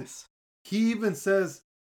and Christ. He even says,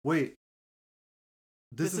 "Wait,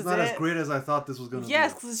 this is not as great as I thought this was going to be."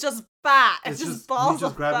 Yes, because it's just fat. It's just balls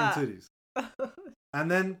just of grabbing fat. titties.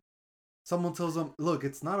 And then someone tells him, "Look,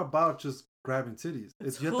 it's not about just grabbing titties.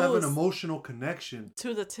 You have to have an emotional connection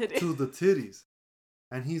to the titties."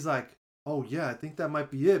 And he's like, "Oh yeah, I think that might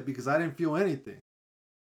be it because I didn't feel anything."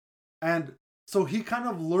 And so he kind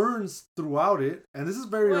of learns throughout it, and this is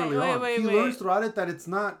very early on. He learns throughout it that it's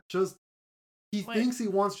not just, he thinks he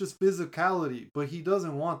wants just physicality, but he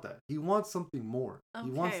doesn't want that. He wants something more. Okay,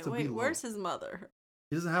 he wants to be loved. Where's his mother?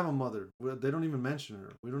 He doesn't have a mother. They don't even mention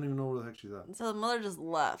her. We don't even know where the heck she's at. So the mother just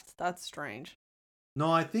left. That's strange. No,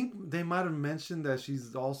 I think they might have mentioned that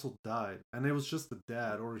she's also died, and it was just the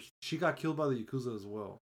dad, or she got killed by the Yakuza as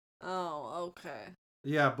well. Oh, okay.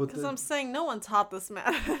 Yeah, but because I'm saying no one taught this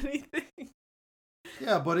man anything.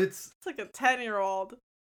 Yeah, but it's like a 10-year-old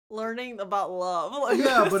learning about love. Like,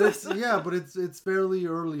 but it's fairly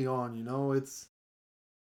early on, you know.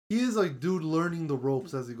 He is a dude learning the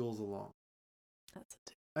ropes as he goes along.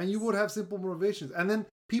 And you would have simple motivations, and then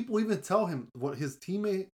people even tell him what his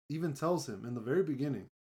teammate even tells him in the very beginning.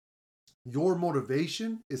 Your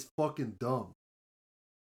motivation is fucking dumb.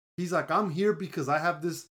 He's like, I'm here because I have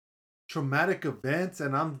this traumatic event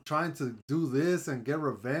and I'm trying to do this and get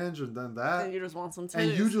revenge and then that. And you just want some titties.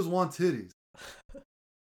 And you just want titties.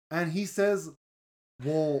 And he says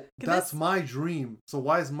Well, 'Cause that's this- my dream. So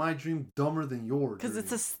why is my dream dumber than yours? Because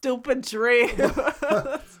it's a stupid dream.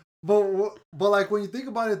 But like when you think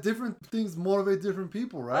about it, different things motivate different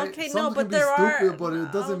people, right? Okay, Something no, can but be there stupid, are. but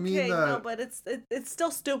it doesn't mean that. No, but it's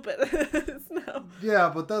still stupid. No.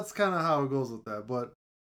 Yeah, but that's kind of how it goes with that. But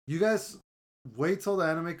you guys wait till the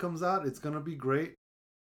anime comes out. It's gonna be great.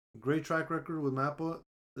 Great track record with Mappa.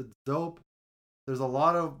 It's dope. There's a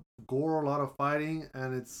lot of gore, a lot of fighting,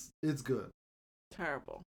 and it's good.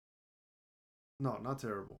 Terrible. No, not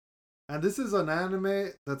terrible. And this is an anime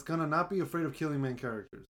that's gonna not be afraid of killing main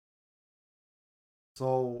characters.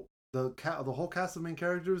 So the whole cast of main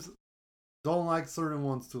characters don't like certain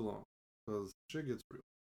ones too long because shit gets real.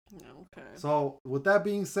 Okay. So with that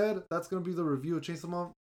being said, that's gonna be the review of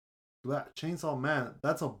Chainsaw Man.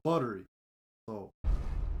 That's a buttery. So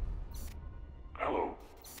Hello.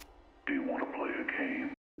 Do you want to play a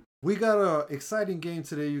game? we got a exciting game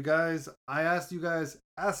today, you guys. I asked you guys,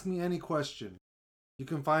 ask me any question. You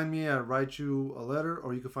can find me at Write You a Letter,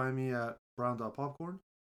 or you can find me at brown.popcorn.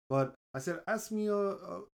 But I said, ask me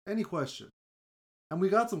any question. And we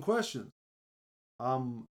got some questions.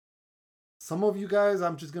 Some of you guys,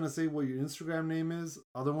 I'm just going to say what your Instagram name is.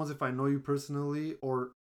 Other ones, if I know you personally,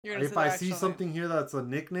 or if I see something here that's a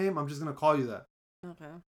nickname, I'm just going to call you that.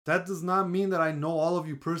 Okay. That does not mean that I know all of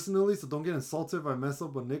you personally, so don't get insulted if I mess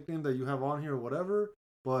up a nickname that you have on here or whatever.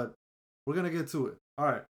 But we're going to get to it. All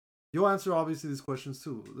right. You'll answer, obviously, these questions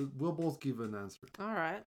too. We'll both give an answer. All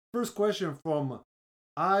right. First question from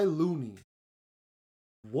iLooney.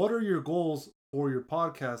 What are your goals for your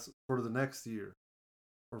podcast for the next year?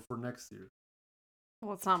 Or for next year?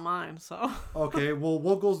 Well, it's not mine, so. Okay, well,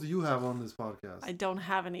 what goals do you have on this podcast? I don't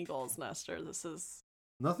have any goals, Nestor. This is.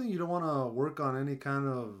 Nothing? You don't want to work on any kind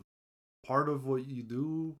of part of what you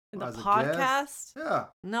do The as a podcast? guest? Yeah.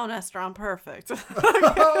 No, Nestor, I'm perfect.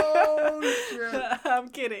 Oh, shit. I'm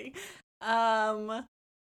kidding.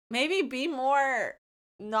 Maybe be more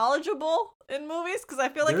knowledgeable in movies because I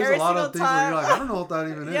feel like There's every a lot single of things where time. you're like, I don't know what that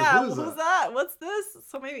even is. Yeah, What is who's that? that? What's this?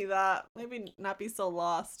 So maybe that. Maybe not be so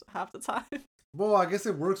lost half the time. Well, I guess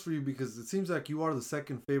it works for you because it seems like you are the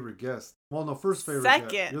second favorite guest. Well, no, first favorite Second.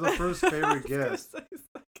 guest. You're the first I favorite was gonna guest. say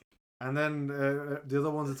second. And then the other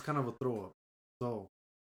ones, it's kind of a throw up. So,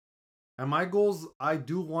 and my goals, I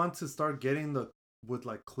do want to start getting with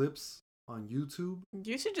like clips on YouTube.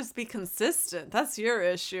 You should just be consistent. That's your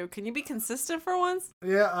issue. Can you be consistent for once?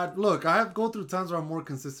 Yeah, look, I have go through times where I'm more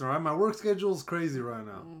consistent. Right, my work schedule is crazy right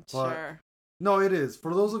now. But Sure. no, it is.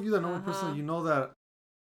 For those of you that know me Uh-huh. personally, you know that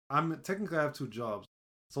technically I have 2 jobs.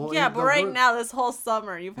 So Yeah, if but the right work- now, this whole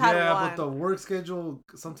summer, you've had yeah, one. but the work schedule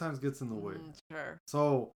sometimes gets in the way. Sure.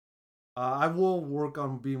 So I will work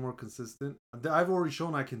on being more consistent. I've already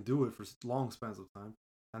shown I can do it for long spans of time.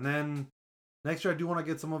 And then next year I do want to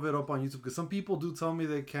get some of it up on YouTube because some people do tell me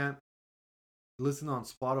they can't listen on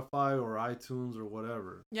Spotify or iTunes or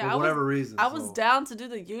whatever. Yeah, for whatever reason. I was So- down to do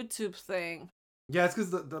the YouTube thing. Yeah, it's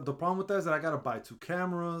because the problem with that is that I gotta buy 2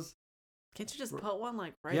 cameras. Can't you just put one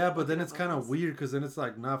like right? Yeah, but then looking it's at kind of this? weird because then it's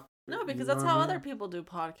like not. No, you because know that's what I how mean? other people do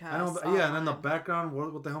podcasts. I know, but, yeah, and then the online. background.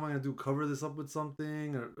 What the hell am I gonna do? Cover this up with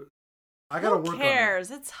something? Or I gotta Who work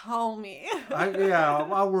cares? It's homey. on it. Yeah,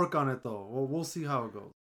 I'll work on it though. We'll see how it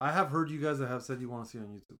goes. I have heard you guys that have said you want to see it on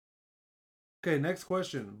YouTube. Okay, next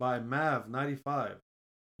question by Mav95.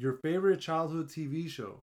 Your favorite childhood TV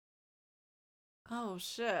show? Oh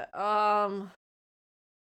shit.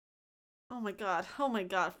 Oh my god. Oh my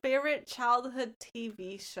god. Favorite childhood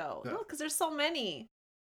TV show? Yeah. No, because there's so many.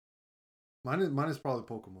 Mine is probably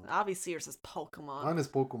Pokemon. Obviously, yours is Pokemon. Mine is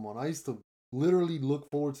Pokemon. I used to literally look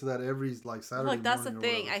forward to that every like Saturday. Look, that's the morning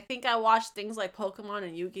or thing. whatever. I think I watched things like Pokemon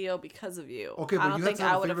and Yu-Gi-Oh because of you. Okay, but I don't you had think to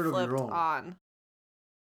have I a would have favorite of your flipped own. on.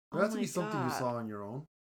 There has Oh to be my something you God. saw on your own.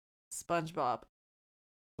 SpongeBob.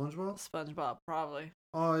 SpongeBob? SpongeBob, probably.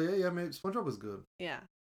 Oh yeah, maybe SpongeBob was good. Yeah.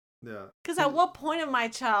 Yeah. Because at what point in my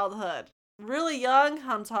childhood? Really young,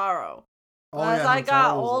 Hamtaro. Oh, as yeah, I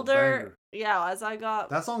got Hamtaro was a older, banger. yeah, as I got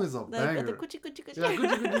That song is a banger. the Gucci Gucci Gucci. Yeah,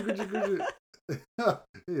 Gucci, Gucci, Gucci.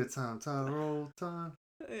 It's time, roll time.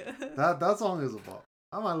 That song is a bop.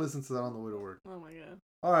 I might listen to that on the way to work. Oh my god.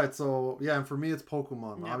 All right, so yeah, and for me it's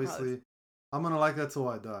Pokemon. Yeah, Obviously, probably. I'm gonna like that till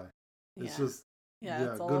I die. It's Yeah. just Yeah,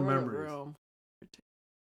 yeah, it's all good over the memories. room.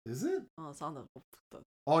 Is it? Oh, it's on the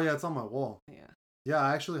Oh yeah, it's on my wall. yeah. Yeah,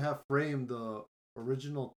 I actually have framed the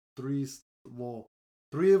original three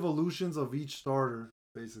evolutions of each starter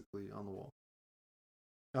basically on the wall.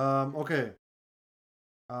 Okay.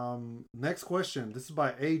 Next question. This is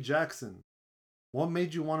by A. Jackson. What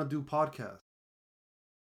made you want to do podcast?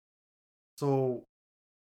 So,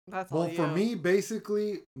 That's all well, for you. me,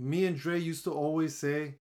 basically, me and Dre used to always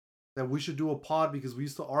say that we should do a pod because we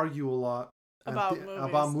used to argue a lot About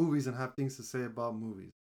about movies and have things to say about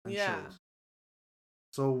movies and shows.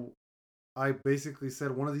 So I basically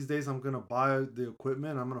said one of these days I'm gonna buy the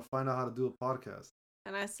equipment. I'm gonna find out how to do a podcast.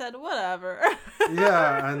 And I said, whatever.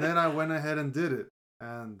 Yeah, and then I went ahead and did it,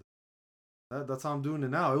 and that's how I'm doing it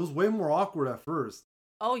now. It was way more awkward at first.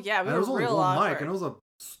 Oh yeah, we And were it was only real one awkward. mic, and it was a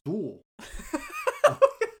stool.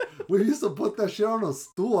 We used to put that shit on a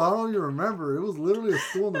stool. I don't even remember. It was literally a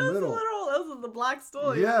stool in the middle. That was the black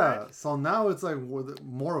stool. Yeah. So now it's like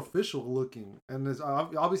more official looking, and it's,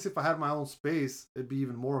 obviously if I had my own space, it'd be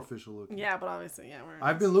even more official looking. Yeah, but obviously, yeah.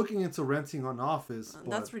 I've been looking into renting an office. But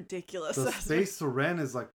that's ridiculous. the space to rent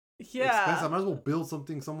is like yeah. expensive. I might as well build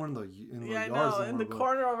something somewhere in the I yard know, somewhere. in the but,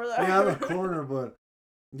 corner over there. yeah, in the corner. But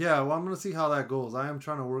yeah, well, I'm gonna see how that goes. I am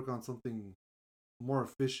trying to work on something more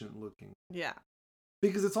efficient looking. Yeah.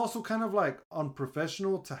 Because it's also kind of like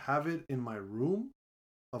unprofessional to have it in my room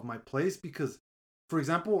of my place. Because, for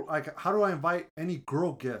example, like how do I invite any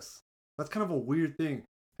girl guests? That's kind of a weird thing.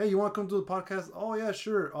 Hey, you want to come to the podcast? Oh yeah,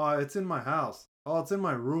 sure. It's in my house. Oh, it's in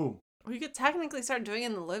my room. Well, you could technically start doing it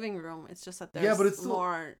in the living room. It's just that there's Yeah, but it's still,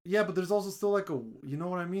 more. Yeah, but there's also still like a, you know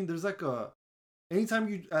what I mean? There's like a, anytime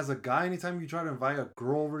you, as a guy, anytime you try to invite a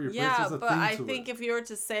girl over to your place, there's a but thing I to think it. if you were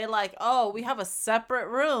to say like, oh, we have a separate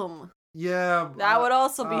room, Yeah. that would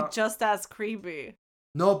also be just as creepy.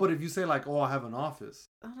 No, but if you say like, oh, I have an office.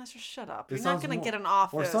 Oh, let's just shut up. It You're not sounds gonna more- get an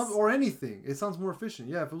office. Or anything. It sounds more efficient.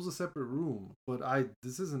 Yeah, if it was a separate room. But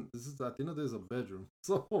this is at the end of the day, is a bedroom.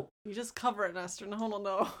 So You just cover it, Nestor. No one will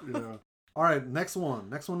know. yeah. All right, next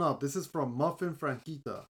one up. This is from Muffin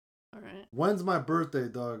Franquita. All right. When's my birthday,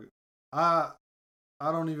 Doug? I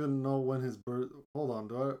don't even know when his birth. Hold on,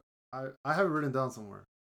 do I have it written down somewhere.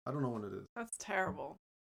 I don't know when it is. That's terrible.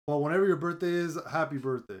 But whenever your birthday is, happy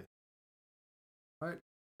birthday. Right?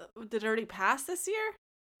 Did it already pass this year?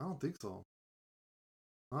 I don't think so.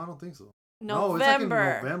 I don't think so. November. No, it's like in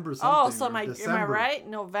November something. Oh, so or am I December. right?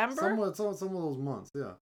 November? Some of those months,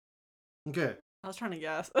 yeah. Okay, I was trying to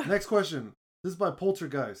guess. next question. This is by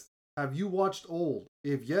Poltergeist. Have you watched Old?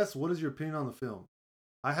 If yes, what is your opinion on the film?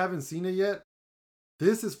 I haven't seen it yet.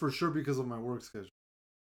 This is for sure because of my work schedule.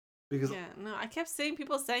 Because Yeah, no, I kept seeing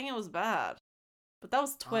people saying it was bad. But that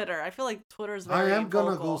was Twitter. I feel like Twitter's very I am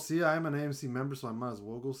gonna vocal. go see it. I am an AMC member, so I might as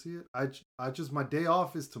well go see it. I just my day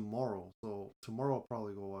off is tomorrow, so tomorrow I'll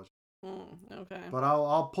probably go watch it. Okay. But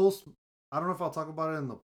I'll post. I don't know if I'll talk about it in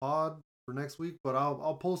the pod for next week, but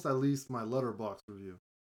I'll post at least my Letterboxd review.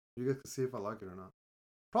 You guys can see if I like it or not.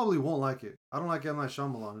 Probably won't like it. I don't like M. Night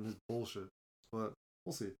Shyamalan and his bullshit, but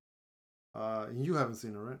we'll see. You haven't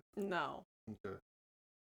seen it, right? No. Okay.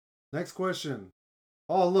 Next question.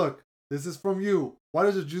 Oh, look. This is from you. Why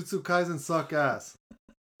does Jujutsu Kaisen suck ass?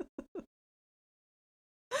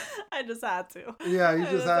 I just had to. Yeah, you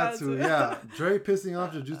I just had to. Yeah. Dre pissing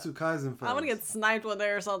off Uh, Jujutsu Kaisen fans. I'm gonna get sniped one day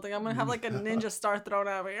or something. I'm gonna have like a ninja star thrown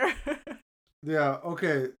at me. Yeah,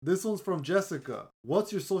 okay. This one's from Jessica.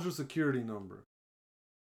 What's your social security number?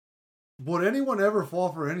 Would anyone ever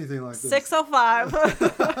fall for anything like this? 605.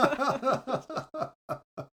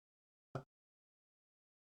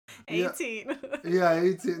 18. Yeah,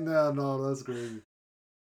 18. No, that's crazy.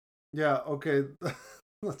 Yeah, okay.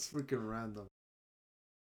 That's freaking random.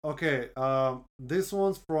 Okay, this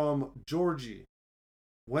one's from Georgie.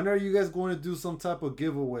 When are you guys going to do some type of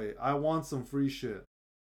giveaway? I want some free shit.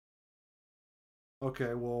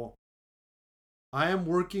 Okay, well, I am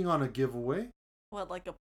working on a giveaway. What, like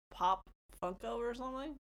a pop Funko or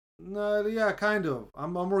something? No, yeah, kind of.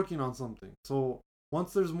 I'm working on something. So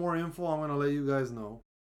once there's more info, I'm gonna let you guys know.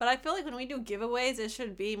 But I feel like when we do giveaways, it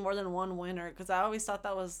should be more than one winner because I always thought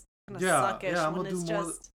that was kind of suckish I'm when gonna it's do more.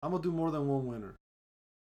 just I'm gonna do more than one winner.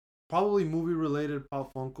 Probably movie related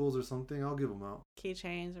pop Funkos or something. I'll give them out.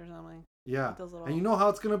 keychains or something. Yeah, Like those little... and you know how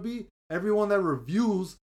it's gonna be. Everyone that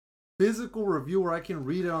reviews, physical review where I can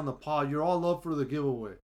read it on the pod. You're all up for the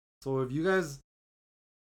giveaway. So if you guys,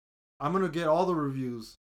 I'm gonna get all the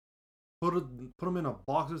reviews, put them in a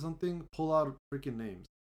box or something. Pull out freaking names.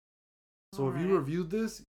 So if you Alright. reviewed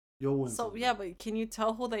this, you'll win. So something. yeah, but can you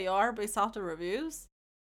tell who they are based off the reviews?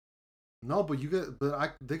 No, but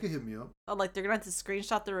they could hit me up. Oh, like they're gonna have to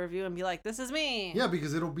screenshot the review and be like, "This is me." Yeah,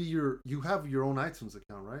 because it'll be you have your own iTunes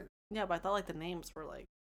account, right? Yeah, but I thought like the names were like.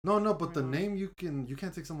 No, but the Right. name you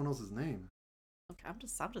can't take someone else's name, Okay, I'm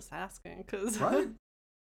just asking because. right?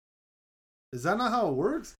 Is that not how it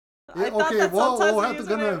works? I Yeah, thought okay, that well, sometimes we'll we have to use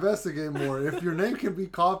gonna it- investigate more. If your name can be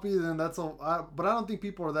copied, then that's all. But I don't think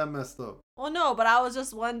people are that messed up. Well, no, but I was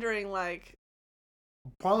just wondering, like,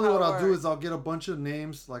 Probably how what it I'll do works. is I'll get a bunch of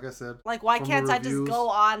names, like I said. Like, why from the can't I just reviews. go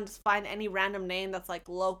on, just find any random name that's like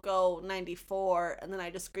Loco94, and then I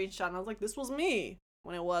just screenshot and I was like, this was me,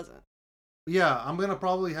 when it wasn't. Yeah, I'm gonna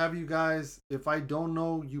probably have you guys. If I don't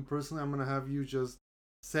know you personally, I'm gonna have you just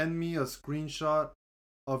send me a screenshot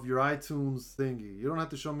of your iTunes thingy. You don't have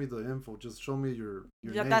to show me the info. Just show me your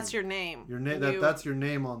Yeah, name. that's your name. Your name. That's your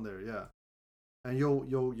name on there. Yeah, and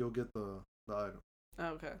you'll get the item.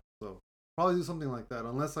 Okay. So probably do something like that.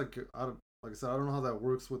 Unless like I said, I don't know how that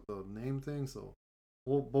works with the name thing. So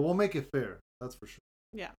we'll make it fair. That's for sure.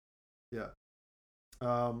 Yeah. Yeah.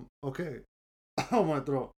 Okay. Oh, my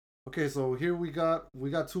throat. Okay, so here we got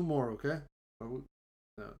two more. Okay.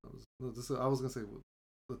 Yeah. I was gonna say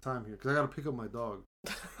the time here because I gotta pick up my dog.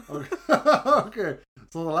 Okay. Okay.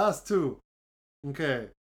 So the last two. Okay.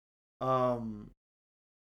 Why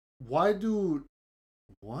do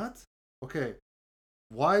what? Okay.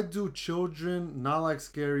 Why do children not like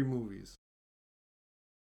scary movies?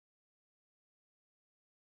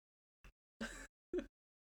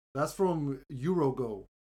 That's from Eurogo.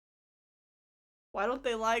 Why don't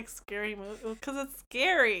they like scary movies? Because it's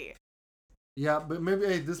scary. Yeah, but maybe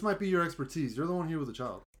hey, this might be your expertise. You're the one here with a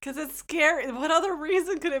child. Because it's scary. What other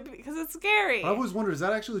reason could it be? Because it's scary. I always wonder, is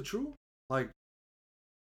that actually true? Like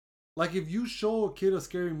if you show a kid a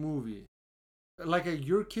scary movie, like at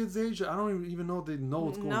your kid's age, I don't even know if they know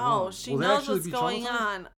what's going on. No, she Will they knows actually what's be going traumatized?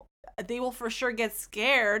 on. They will for sure get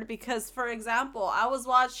scared because, for example, I was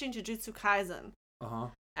watching Jujutsu Kaisen. Uh-huh.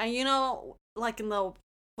 And you know, like in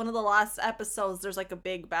one of the last episodes, there's like a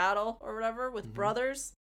big battle or whatever with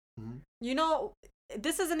brothers. Mm-hmm. You know,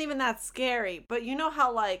 this isn't even that scary, but you know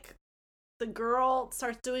how like the girl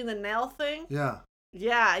starts doing the nail thing? Yeah.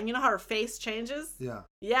 Yeah, and you know how her face changes? Yeah.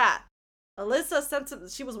 Yeah.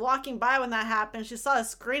 Alyssa she was walking by when that happened. She saw a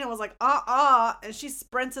screen and was like, and she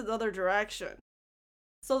sprinted the other direction.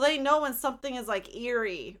 So they know when something is like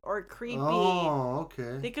eerie or creepy. Oh,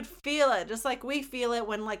 okay. They could feel it, just like we feel it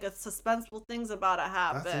when like a suspenseful thing's about to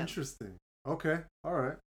happen. That's interesting. Okay. All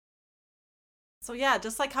right. So yeah,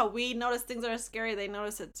 just like how we notice things that are scary, they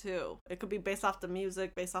notice it too. It could be based off the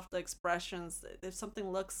music, based off the expressions. If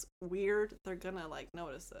something looks weird, they're gonna like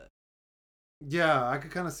notice it. Yeah, I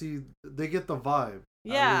could kind of see they get the vibe.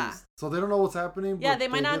 Yeah. So they don't know what's happening. Yeah, but they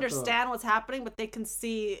might not get understand what's happening, but they can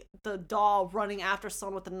see the doll running after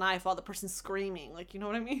someone with a knife while the person's screaming. Like, you know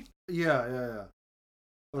what I mean? Yeah. That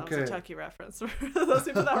Okay. was a Chucky reference for those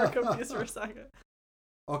people that were confused for a second.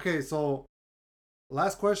 Okay, so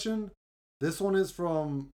last question. This one is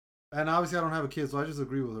from, and obviously I don't have a kid, so I just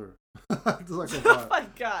agree with her. It's like a Oh vibe. my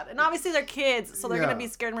god! And obviously they're kids, so they're Yeah. gonna be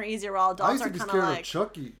scared more easier. While I adults used are to be kind scared of of like,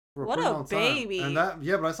 Chucky for what pretty a long time. baby. And that,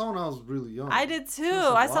 yeah, but I saw when I was really young. I did too.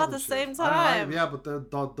 Some I saw it wild the shit. same I time. yeah, but the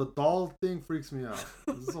doll thing freaks me out.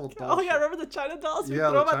 This is all doll Oh yeah, shit. remember the China dolls? We Yeah,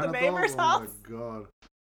 threw them at China the neighbor's doll? house. Oh my god.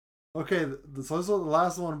 Okay, so this is the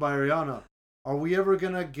last one by Ariana. Are we ever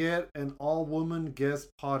gonna get an all-woman guest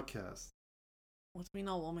podcast? What's mean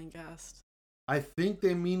all woman guest? I think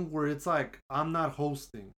they mean where it's like I'm not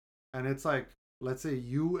hosting, and it's like let's say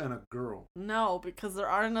you and a girl. No, because there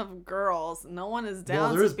aren't enough girls. No one is Well,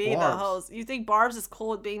 down there's to be the Barbs. host. You think Barb's is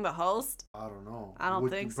cool with being the host? I don't know. I don't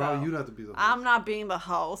think probably so. You'd have to be the host. I'm not being the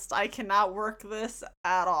host. I cannot work this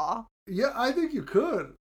at all. Yeah, I think you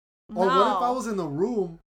could. No. Or what if I was in the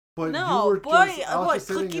room, but you No, were boy, just, I was what, just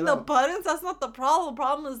setting clicking it the up. buttons? That's not the problem. The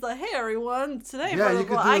problem is the, hey, everyone, today, Yeah, for the you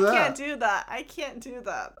could blah. do I that. can't do that. I can't do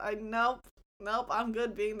that. Nope, I'm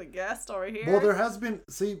good being the guest over here. Well, there has been,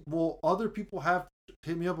 other people have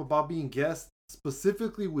hit me up about being guests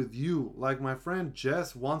specifically with you. Like my friend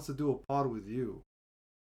Jess wants to do a pod with you.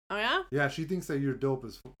 Oh, yeah? Yeah, she thinks that you're dope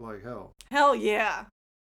as like hell. Hell yeah.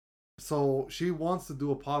 So she wants to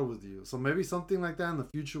do a pod with you. So maybe something like that in the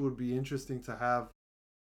future would be interesting to have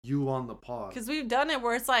you on the pod. Because we've done it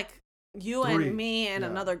where it's like you Three. and me and Yeah.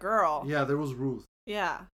 another girl. Yeah, there was Ruth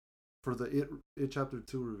Yeah. for the It Chapter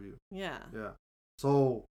 2 review. Yeah. Yeah.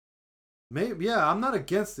 So maybe I'm not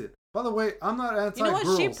against it. By the way, I'm not anti-girls. You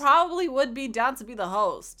know what? She probably would be down to be the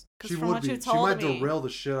host. She Because from would what be. you She told might me. derail the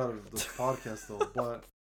shit out of this podcast though,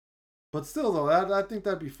 but still though, I think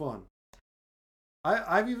that'd be fun.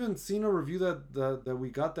 I've even seen a review that we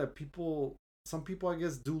got that some people I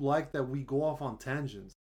guess do like that we go off on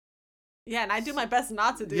tangents. Yeah, and I do my best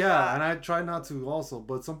not to do Yeah, that. and I try not to also,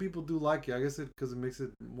 but some people do like it. I guess because it makes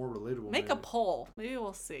it more relatable. Make a maybe. poll. Maybe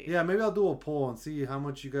we'll see. Yeah, maybe I'll do a poll and see how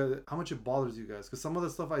much it bothers you guys. Because some of the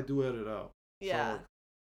stuff I do edit out. Yeah. So,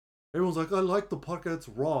 everyone's like, I like the podcast. It's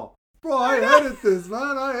raw. Bro, I edit this,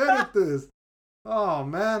 man. I edit this. Oh,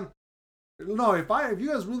 man. No, if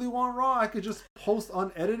you guys really want Raw, I could just post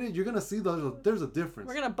unedited. You're gonna see there's a difference.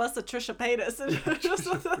 We're gonna bust a Trisha Paytas and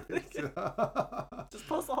just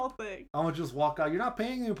post the whole thing. I'm gonna just walk out. You're not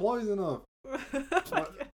paying the employees enough.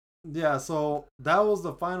 But, yeah, so that was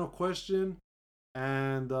the final question,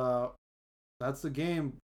 and that's the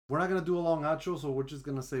game. We're not gonna do a long outro, so we're just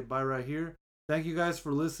gonna say bye right here. Thank you guys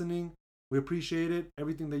for listening. We appreciate it.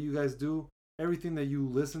 Everything that you guys do, everything that you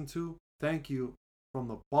listen to. Thank you from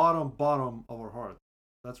the bottom of our heart.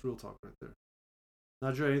 That's real talk right there.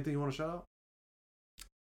 Nadja, anything you want to shout out?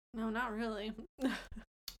 No, not really.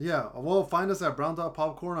 Yeah, well, find us at Brown Dot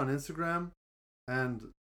Popcorn on Instagram, and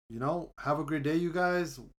have a great day, you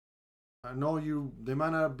guys. I know they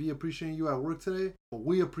might not be appreciating you at work today, but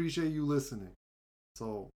we appreciate you listening.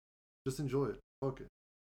 So just enjoy it. Fuck it.